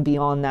seeing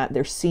beyond that.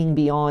 They're seeing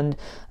beyond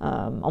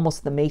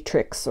almost the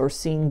matrix, or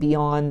seeing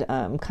beyond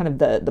kind of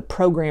the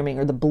programming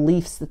or the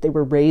beliefs that they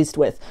were raised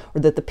with,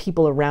 or that the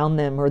people around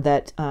them, or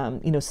that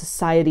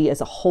society as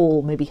a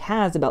whole maybe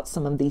has about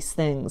some of these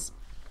things.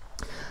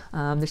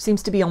 There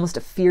seems to be almost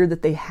a fear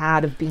that they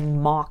had of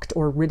being mocked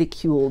or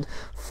ridiculed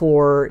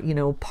for, you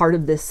know, part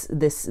of this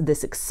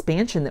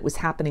expansion that was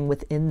happening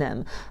within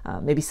them.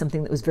 Maybe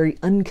something that was very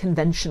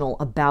unconventional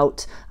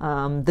about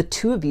the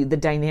two of you, the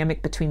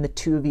dynamic between the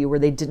two of you, where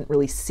they didn't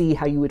really see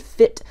how you would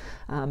fit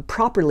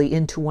properly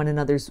into one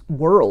another's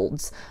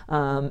worlds.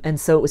 And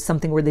so it was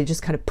something where they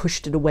just kind of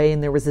pushed it away,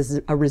 and there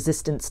was a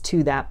resistance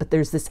to that. But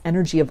there's this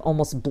energy of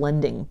almost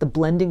blending, the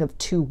blending of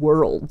two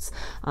worlds,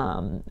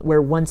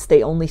 where once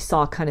they only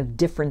saw kind of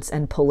difference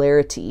and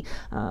polarity,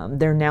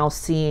 they're now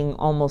seeing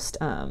almost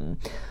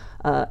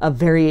a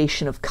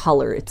variation of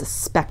color. It's a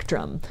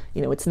spectrum.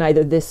 You know, it's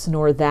neither this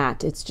nor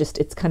that.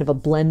 It's kind of a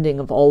blending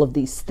of all of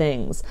these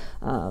things.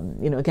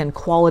 You know, again,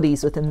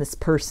 qualities within this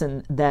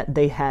person that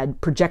they had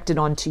projected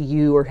onto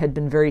you or had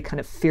been very kind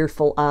of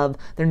fearful of,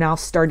 they're now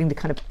starting to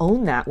kind of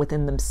own that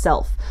within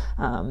themselves.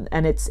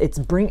 And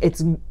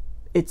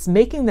it's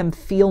making them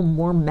feel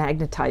more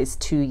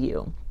magnetized to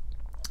you.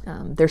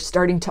 They're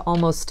starting to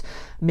almost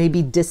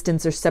maybe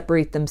distance or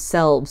separate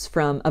themselves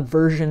from a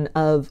version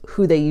of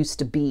who they used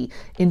to be,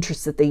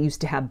 interests that they used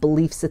to have,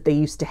 beliefs that they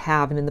used to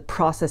have. And in the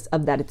process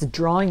of that, it's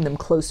drawing them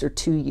closer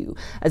to you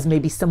as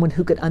maybe someone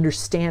who could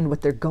understand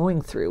what they're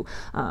going through,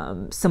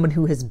 someone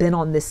who has been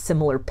on this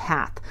similar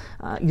path.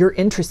 Your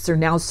interests are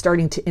now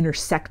starting to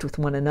intersect with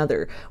one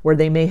another, where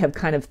they may have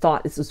kind of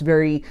thought this was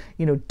very,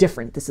 you know,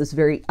 different. This is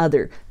very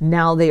other.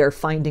 Now they are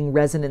finding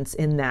resonance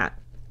in that.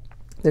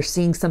 They're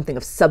seeing something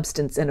of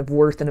substance and of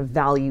worth and of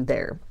value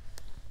there.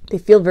 They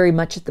feel very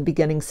much at the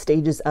beginning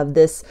stages of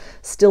this,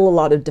 still a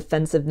lot of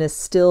defensiveness,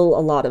 still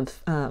a lot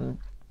of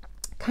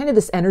kind of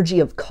this energy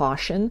of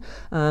caution.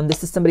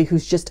 This is somebody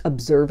who's just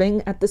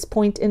observing at this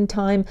point in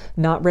time,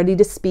 not ready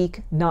to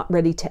speak, not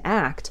ready to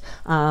act,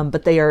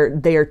 but they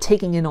are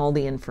taking in all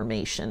the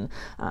information.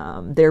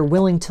 They're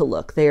willing to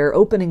look. They are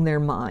opening their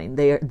mind.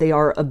 They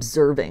are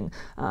observing,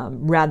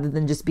 rather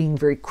than just being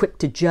very quick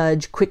to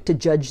judge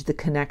the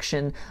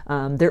connection.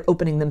 They're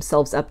opening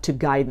themselves up to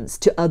guidance,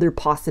 to other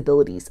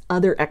possibilities,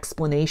 other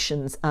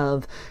explanations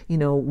of, you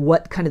know,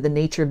 what kind of the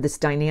nature of this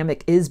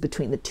dynamic is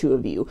between the two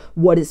of you,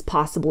 what is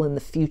possible in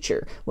the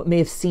future. What may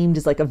have seemed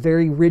as like a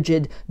very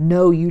rigid,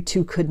 no, you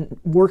two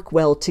couldn't work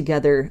well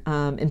together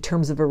in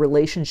terms of a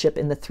relationship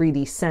in the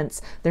 3D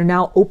sense, they're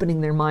now opening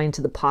their mind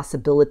to the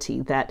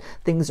possibility that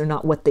things are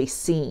not what they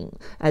seem,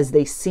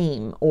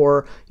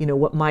 or, you know,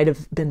 what might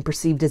have been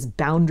perceived as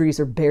boundaries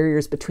or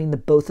barriers between the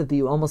both of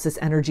you, almost this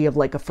energy of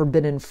like a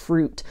forbidden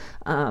fruit.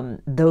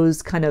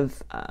 Those kind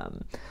of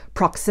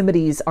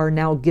proximities are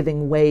now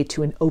giving way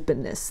to an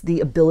openness,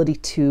 the ability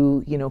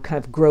to, you know, kind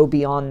of grow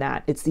beyond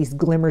that. It's these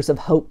glimmers of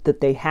hope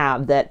that they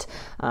have that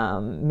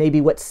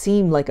maybe what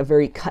seemed like a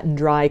very cut and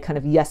dry kind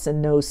of yes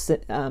and no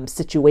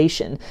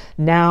situation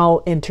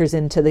now enters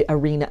into the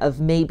arena of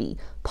maybe,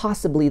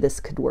 possibly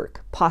this could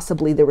work.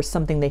 Possibly there was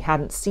something they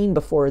hadn't seen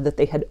before that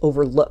they had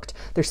overlooked.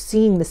 They're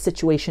seeing the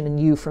situation in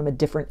you from a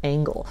different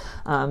angle.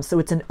 So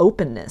it's an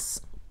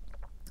openness.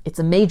 It's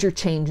a major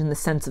change in the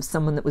sense of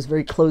someone that was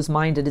very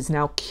closed-minded is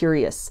now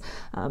curious,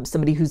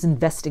 somebody who's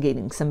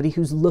investigating, somebody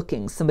who's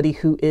looking, somebody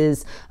who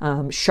is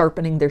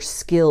sharpening their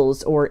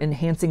skills or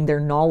enhancing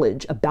their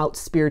knowledge about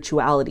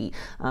spirituality,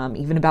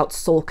 even about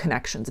soul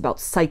connections,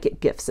 about psychic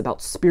gifts,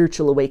 about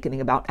spiritual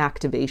awakening, about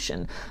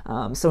activation.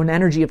 So an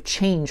energy of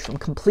change from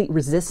complete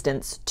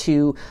resistance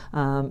to,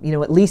 you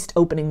know, at least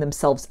opening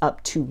themselves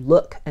up to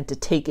look and to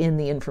take in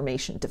the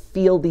information, to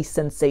feel these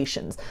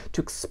sensations,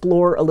 to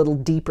explore a little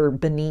deeper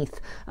beneath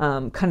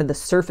kind of the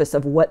surface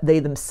of what they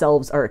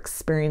themselves are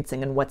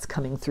experiencing and what's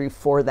coming through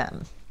for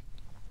them.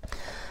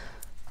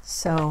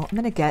 So I'm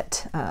going to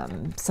get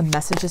some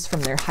messages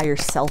from their higher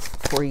self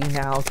for you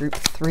now, group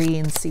 3,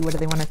 and see what do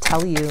they want to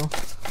tell you.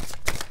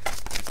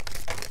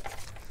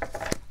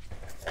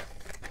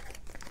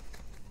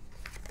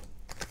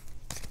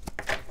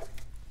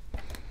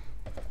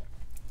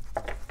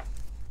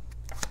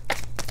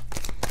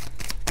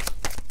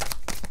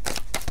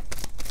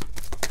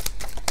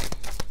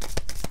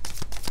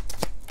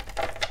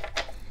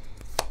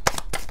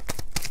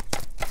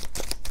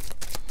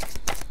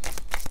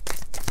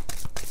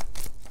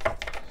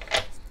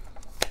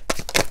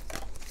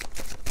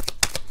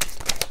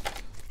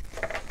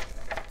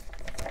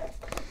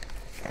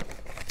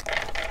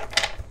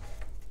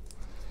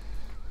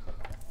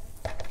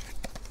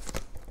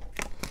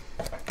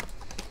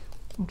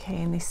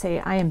 Okay, and they say,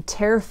 I am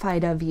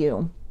terrified of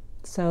you.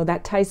 So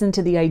that ties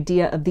into the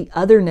idea of the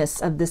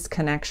otherness of this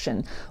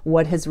connection,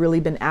 what has really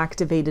been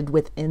activated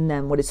within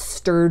them, what is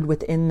stirred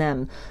within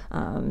them,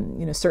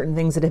 you know, certain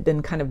things that have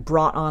been kind of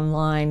brought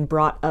online,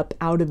 brought up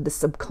out of the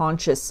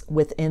subconscious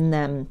within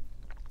them.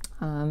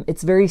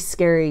 It's very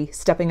scary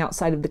stepping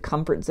outside of the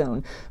comfort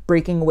zone,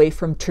 breaking away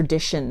from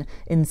tradition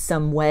in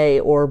some way,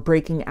 or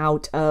breaking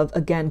out of,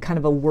 again, kind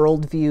of a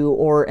worldview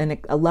or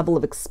a level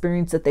of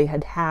experience that they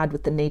had had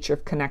with the nature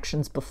of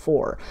connections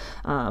before.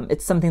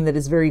 It's something that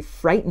is very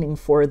frightening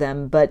for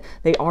them, but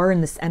they are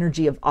in this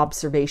energy of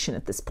observation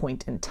at this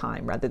point in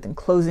time. Rather than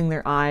closing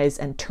their eyes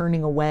and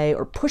turning away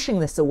or pushing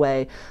this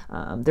away,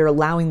 they're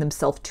allowing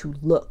themselves to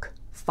look,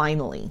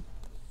 finally.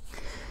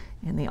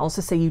 And they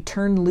also say, you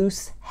turn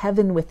loose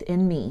heaven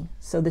within me.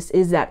 So this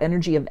is that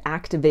energy of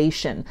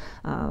activation.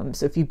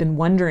 So if you've been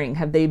wondering,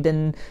 have they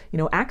been,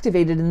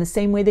 activated in the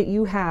same way that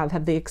you have?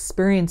 Have they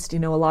experienced, a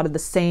lot of the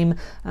same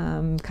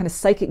kind of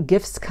psychic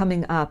gifts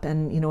coming up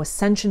and,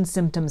 ascension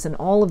symptoms and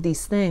all of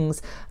these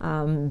things?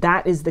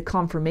 That is the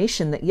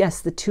confirmation that,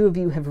 yes, the two of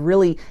you have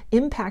really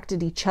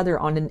impacted each other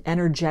on an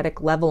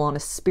energetic level, on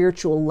a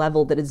spiritual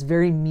level that is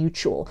very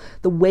mutual.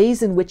 The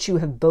ways in which you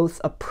have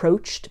both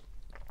approached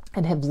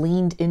and have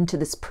leaned into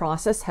this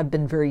process have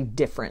been very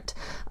different.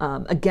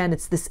 Again,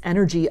 it's this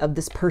energy of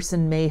this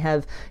person may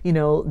have,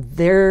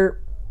 their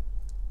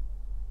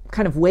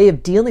kind of way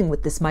of dealing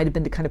with this might have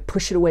been to kind of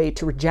push it away,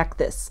 to reject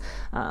this.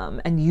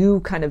 And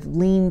you kind of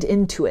leaned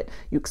into it.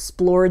 You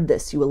explored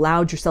this. You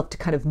allowed yourself to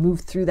kind of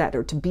move through that,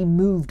 or to be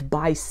moved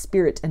by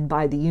spirit and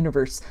by the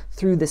universe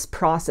through this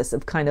process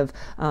of kind of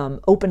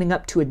opening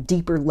up to a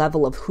deeper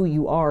level of who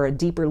you are, a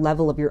deeper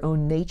level of your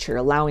own nature,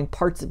 allowing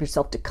parts of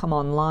yourself to come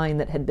online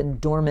that had been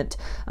dormant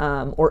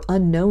or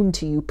unknown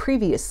to you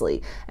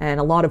previously. And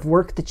a lot of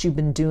work that you've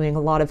been doing,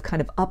 a lot of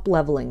kind of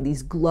up-leveling,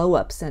 these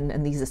glow-ups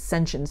and these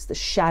ascensions, the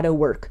shadow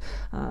work,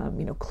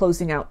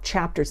 closing out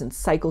chapters and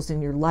cycles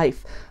in your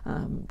life,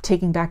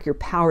 taking back your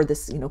power,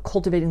 this,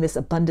 cultivating this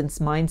abundance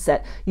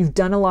mindset. You've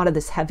done a lot of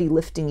this heavy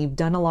lifting. You've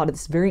done a lot of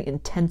this very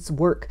intense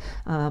work.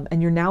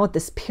 And you're now at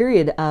this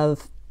period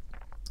of,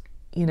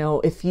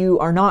 if you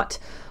are not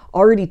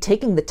already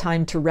taking the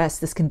time to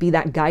rest, this can be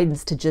that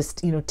guidance to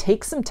just,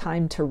 take some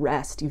time to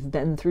rest. You've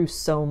been through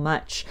so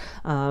much.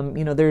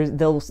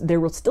 There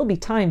will still be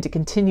time to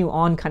continue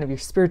on kind of your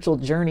spiritual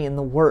journey and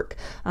the work.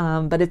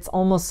 But it's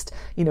almost,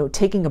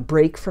 taking a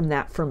break from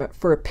that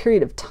for a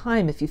period of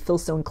time, if you feel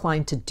so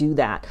inclined to do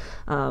that.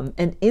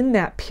 And in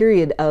that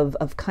period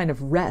of kind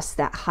of rest,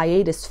 that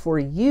hiatus for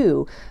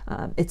you,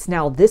 it's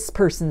now this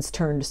person's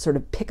turn to sort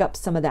of pick up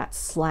some of that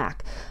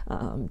slack,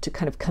 to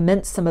kind of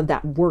commence some of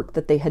that work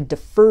that they had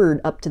deferred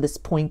up to this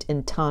point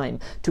in time,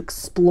 to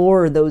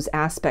explore those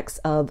aspects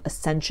of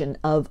ascension,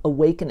 of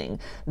awakening,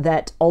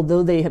 that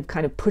although they have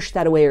kind of pushed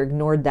that away or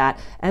ignored that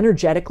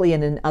energetically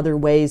and in other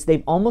ways,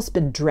 they've almost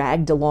been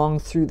dragged along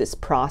through this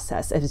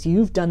process. As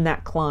you've done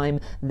that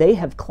climb, they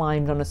have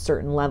climbed on a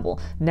certain level.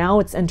 Now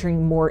it's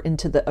entering more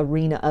into the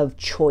arena of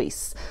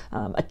choice,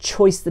 a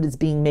choice that is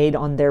being made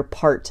on their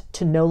part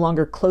to no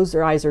longer close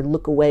their eyes or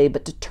look away,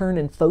 but to turn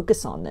and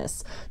focus on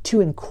this,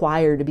 to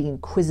inquire, to be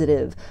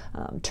inquisitive,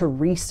 to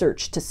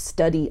research, to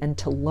study, and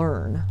to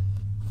learn.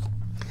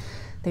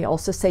 They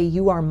also say,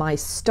 you are my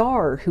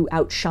star who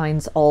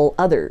outshines all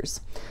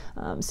others.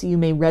 So you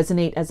may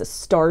resonate as a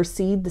star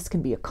seed. This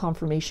can be a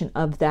confirmation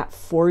of that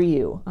for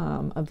you,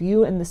 of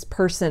you and this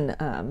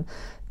person.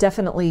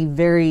 Definitely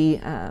very,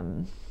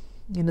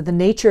 the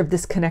nature of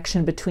this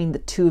connection between the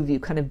two of you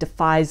kind of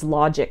defies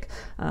logic.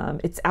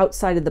 It's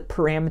outside of the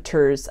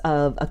parameters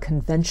of a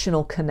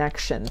conventional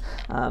connection.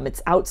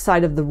 It's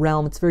outside of the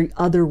realm. It's very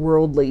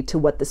otherworldly to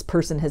what this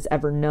person has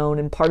ever known.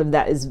 And part of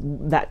that is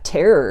that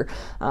terror,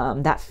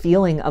 that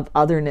feeling of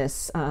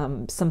otherness,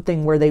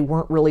 something where they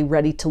weren't really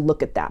ready to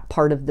look at that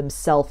part of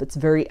themselves. It's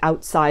very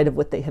outside of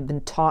what they have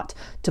been taught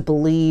to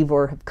believe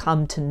or have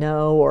come to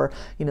know, or,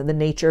 the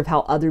nature of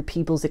how other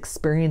people's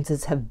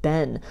experiences have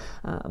been.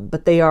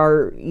 But they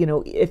are,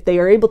 if they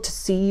are able to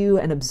see you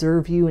and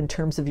observe you in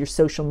terms of your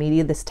social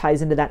media, this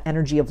ties into that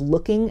energy of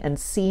looking and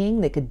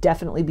seeing. They could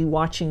definitely be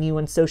watching you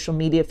on social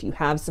media if you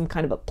have some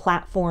kind of a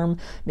platform,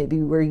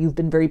 maybe where you've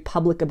been very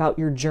public about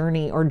your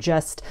journey, or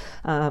just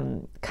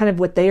kind of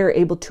what they are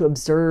able to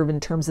observe in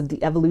terms of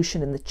the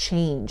evolution and the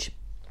change.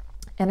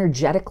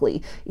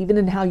 Energetically, even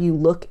in how you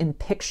look in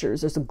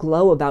pictures, there's a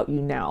glow about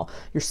you now.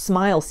 Your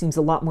smile seems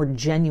a lot more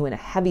genuine. A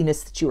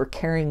heaviness that you are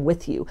carrying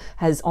with you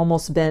has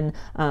almost been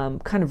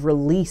kind of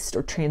released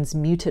or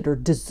transmuted or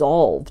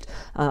dissolved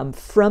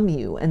from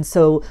you. And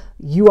so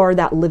you are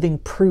that living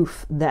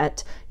proof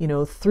that,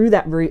 through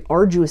that very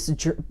arduous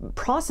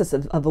process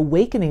of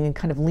awakening and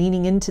kind of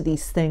leaning into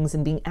these things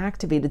and being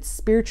activated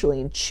spiritually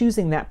and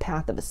choosing that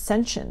path of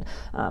ascension,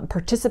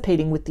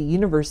 participating with the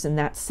universe in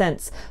that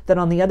sense, that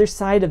on the other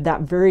side of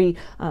that very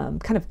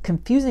kind of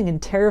confusing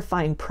and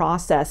terrifying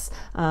process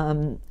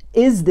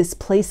is this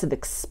place of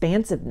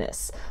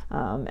expansiveness.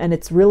 And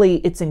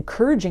it's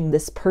encouraging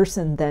this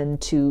person then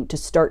to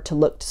start to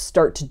look, to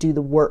start to do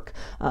the work,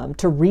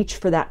 to reach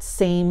for that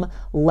same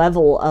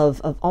level of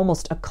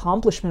almost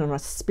accomplishment on a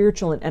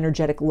spiritual and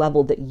energetic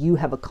level that you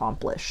have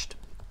accomplished.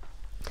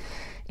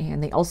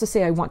 And they also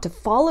say, I want to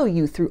follow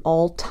you through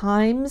all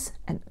times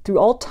and through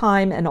all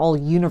time and all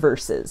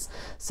universes.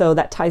 So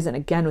that ties in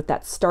again with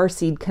that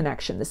starseed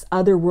connection, this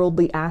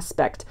otherworldly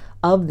aspect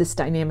of this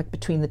dynamic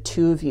between the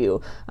two of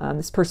you.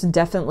 This person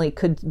definitely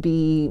could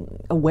be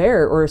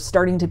aware or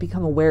starting to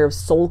become aware of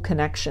soul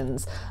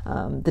connections,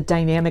 the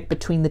dynamic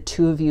between the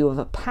two of you of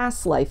a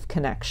past life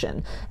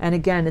connection. And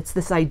again, it's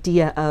this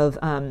idea of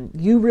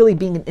you really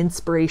being an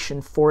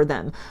inspiration for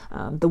them.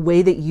 The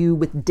way that you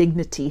with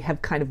dignity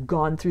have kind of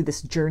gone through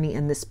this journey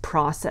and this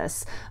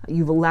process.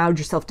 You've allowed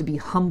yourself to be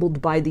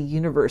humbled by the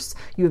universe.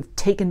 You have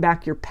taken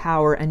back your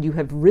power and you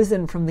have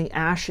risen from the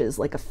ashes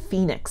like a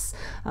phoenix.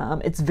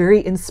 It's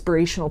very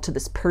inspirational to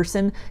this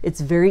person.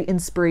 It's very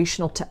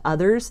inspirational to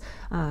others,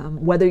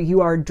 whether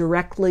you are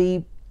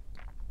directly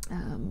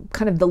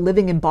kind of the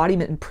living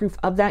embodiment and proof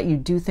of that, you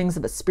do things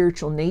of a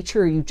spiritual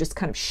nature, or you just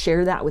kind of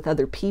share that with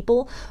other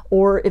people,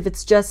 or if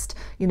it's just,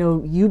 you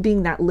know, you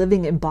being that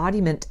living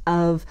embodiment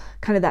of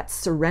kind of that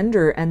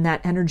surrender and that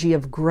energy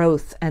of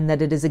growth, and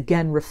that it is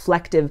again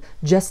reflective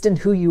just in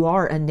who you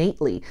are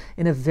innately,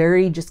 in a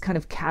very just kind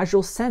of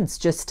casual sense,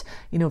 just,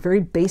 you know, very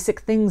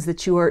basic things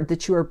that you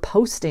are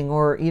posting,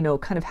 or, you know,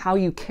 kind of how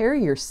you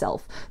carry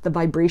yourself, the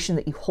vibration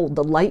that you hold,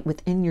 the light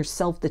within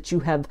yourself that you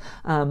have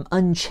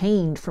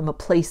unchained from a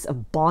place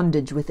of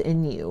bondage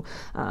within you.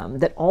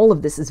 That all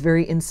of this is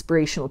very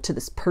inspirational to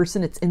this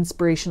person. It's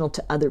inspirational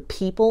to other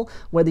people,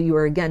 whether you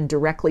are again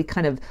directly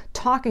kind of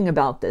talking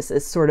about this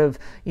as sort of,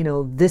 you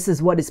know, this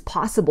is what is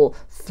possible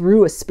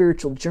through a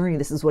spiritual journey.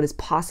 This is what is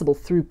possible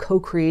through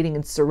co-creating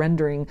and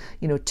surrendering,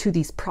 you know, to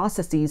these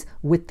processes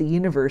with the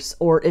universe.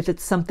 Or if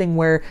it's something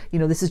where, you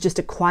know, this is just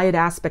a quiet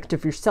aspect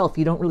of yourself,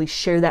 you don't really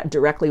share that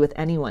directly with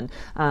anyone.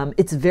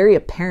 It's very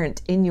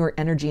apparent in your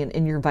energy and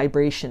in your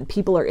vibration.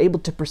 People are able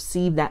to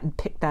perceive that and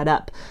pick that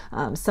up.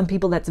 Some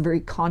people that's very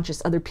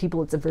conscious, other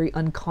people it's a very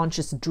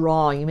unconscious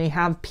draw. You may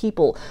have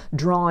people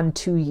drawn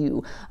to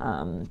you.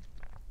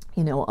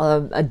 You know,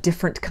 a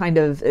different kind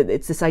of,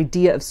 it's this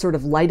idea of sort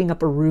of lighting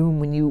up a room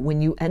when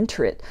you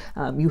enter it.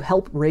 You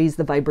help raise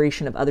the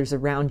vibration of others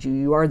around you.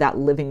 You are that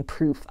living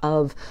proof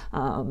of,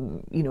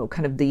 you know,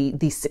 kind of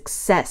the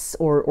success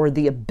or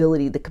the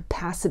ability, the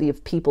capacity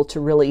of people to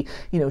really,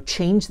 you know,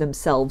 change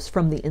themselves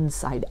from the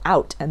inside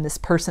out. And this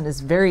person is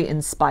very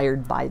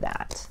inspired by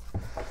that.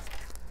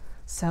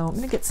 So I'm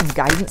going to get some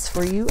guidance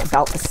for you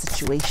about the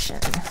situation.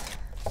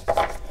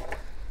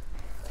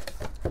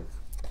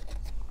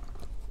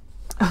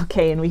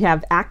 Okay, and we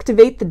have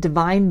activate the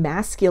divine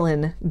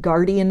masculine,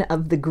 guardian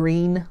of the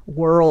green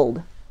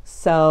world.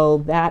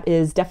 So that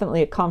is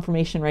definitely a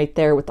confirmation right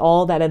there with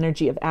all that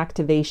energy of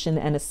activation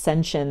and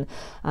ascension.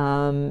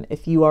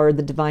 If you are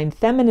the divine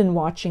feminine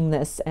watching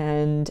this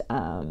and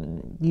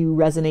you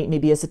resonate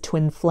maybe as a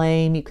twin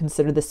flame, you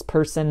consider this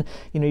person,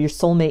 you know, your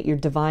soulmate, your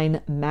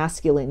divine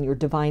masculine, your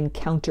divine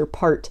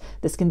counterpart.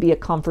 This can be a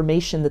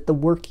confirmation that the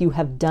work you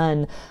have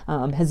done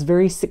has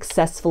very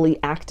successfully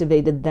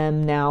activated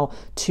them now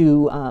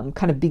to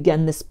kind of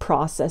begin this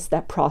process,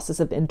 that process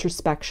of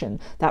introspection,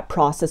 that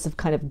process of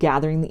kind of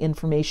gathering the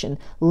information,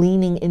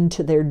 leaning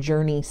into their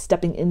journey,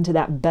 stepping into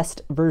that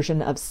best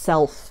version of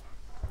self,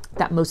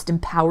 that most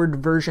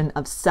empowered version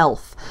of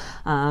self.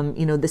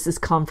 You know, this is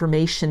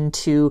confirmation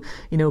to,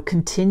 you know,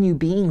 continue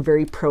being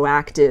very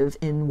proactive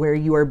in where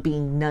you are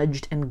being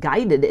nudged and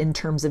guided in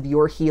terms of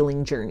your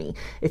healing journey.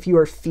 If you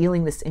are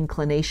feeling this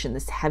inclination,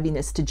 this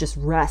heaviness to just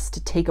rest,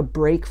 to take a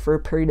break for a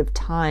period of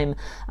time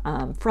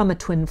from a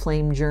twin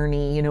flame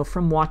journey, you know,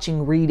 from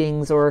watching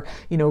readings or,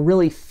 you know,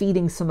 really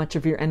feeding so much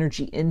of your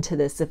energy into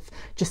this. If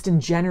just in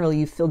general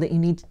you feel that you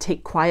need to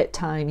take quiet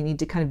time, you need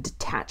to kind of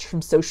detach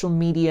from social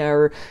media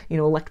or, you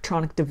know,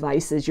 electronic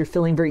devices, you're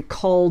feeling very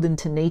called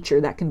into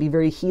nature, that can be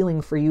very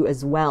healing for you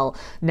as well.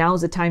 Now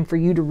is a time for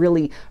you to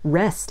really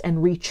rest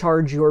and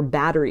recharge your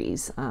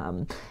batteries.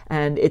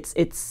 And it's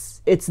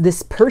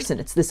this person,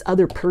 it's this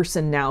other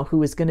person now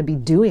who is going to be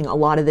doing a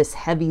lot of this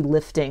heavy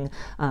lifting,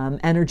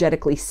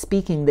 energetically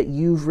speaking, that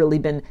you've really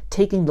been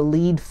taking the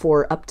lead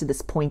for up to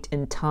this point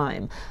in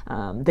time.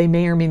 They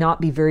may or may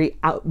not be very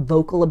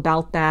vocal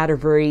about that or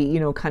very, you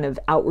know, kind of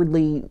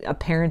outwardly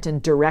apparent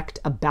and direct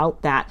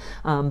about that.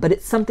 But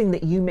it's something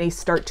that you may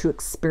start to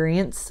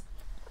experience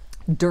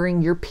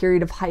during your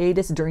period of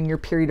hiatus, during your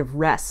period of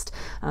rest,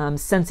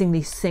 sensing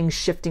these things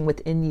shifting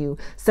within you,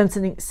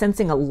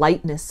 sensing a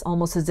lightness,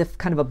 almost as if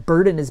kind of a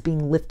burden is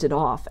being lifted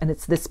off. And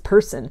it's this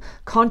person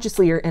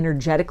consciously or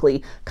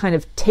energetically kind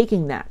of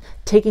taking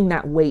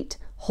that weight,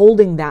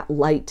 holding that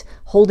light,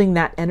 holding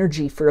that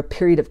energy for a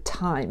period of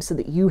time so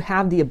that you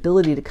have the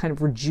ability to kind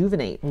of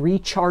rejuvenate,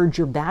 recharge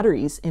your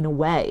batteries in a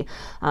way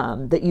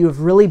that you have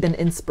really been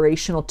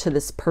inspirational to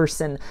this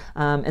person.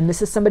 And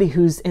this is somebody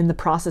who's in the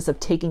process of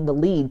taking the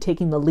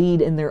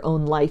lead in their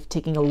own life,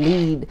 taking the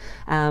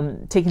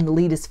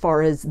lead as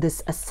far as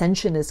this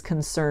ascension is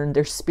concerned,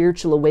 their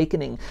spiritual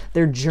awakening,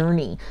 their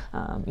journey,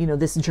 you know,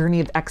 this journey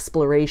of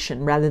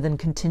exploration rather than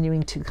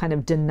continuing to kind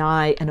of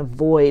deny and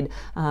avoid.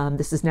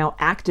 This is now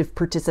active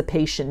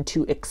participation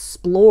to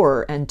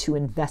explore and to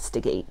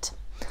investigate.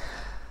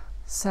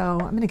 So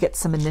I'm going to get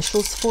some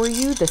initials for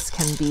you. This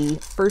can be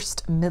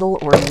first, middle,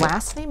 or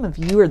last name of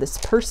you or this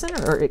person,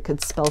 or it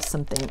could spell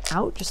something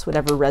out, just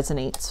whatever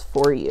resonates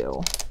for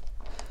you.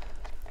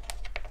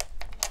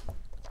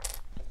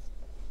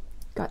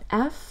 Got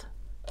F,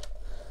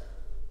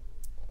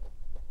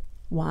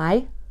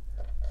 Y,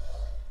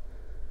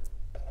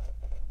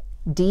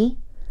 D,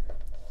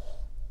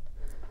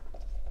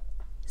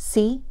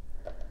 C,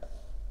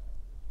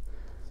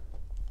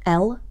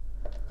 L,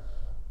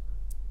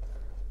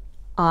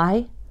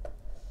 I,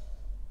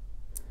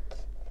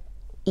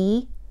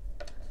 E,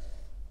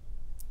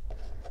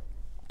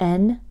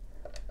 N,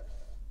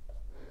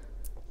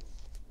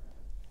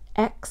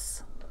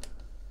 X,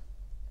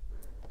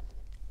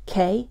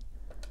 K,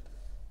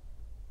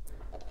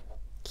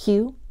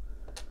 Q,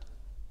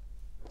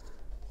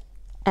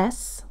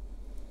 S,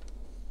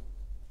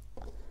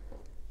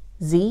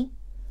 Z,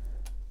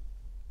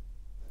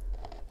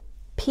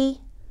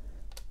 P,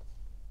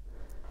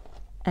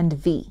 and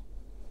V.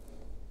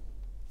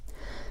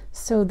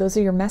 So those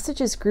are your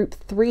messages, group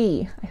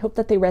 3. I hope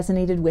that they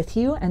resonated with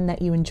you and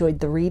that you enjoyed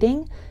the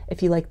reading.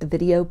 If you liked the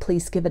video,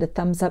 please give it a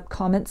thumbs up,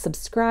 comment,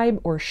 subscribe,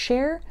 or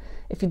share.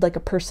 If you'd like a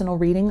personal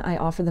reading, I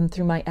offer them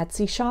through my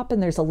Etsy shop,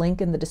 and there's a link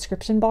in the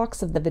description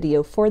box of the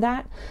video for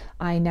that.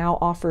 I now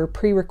offer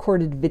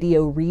pre-recorded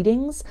video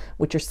readings,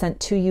 which are sent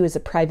to you as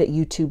a private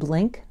YouTube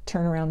link.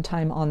 Turnaround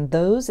time on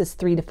those is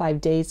 3 to 5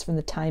 days from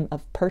the time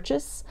of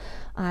purchase.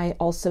 I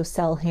also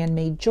sell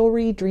handmade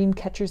jewelry, dream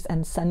catchers,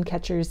 and sun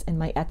catchers in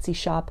my Etsy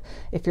shop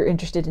if you're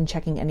interested in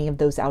checking any of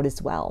those out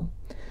as well.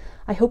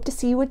 I hope to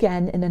see you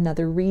again in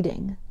another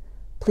reading.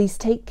 Please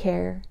take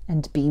care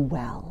and be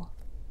well.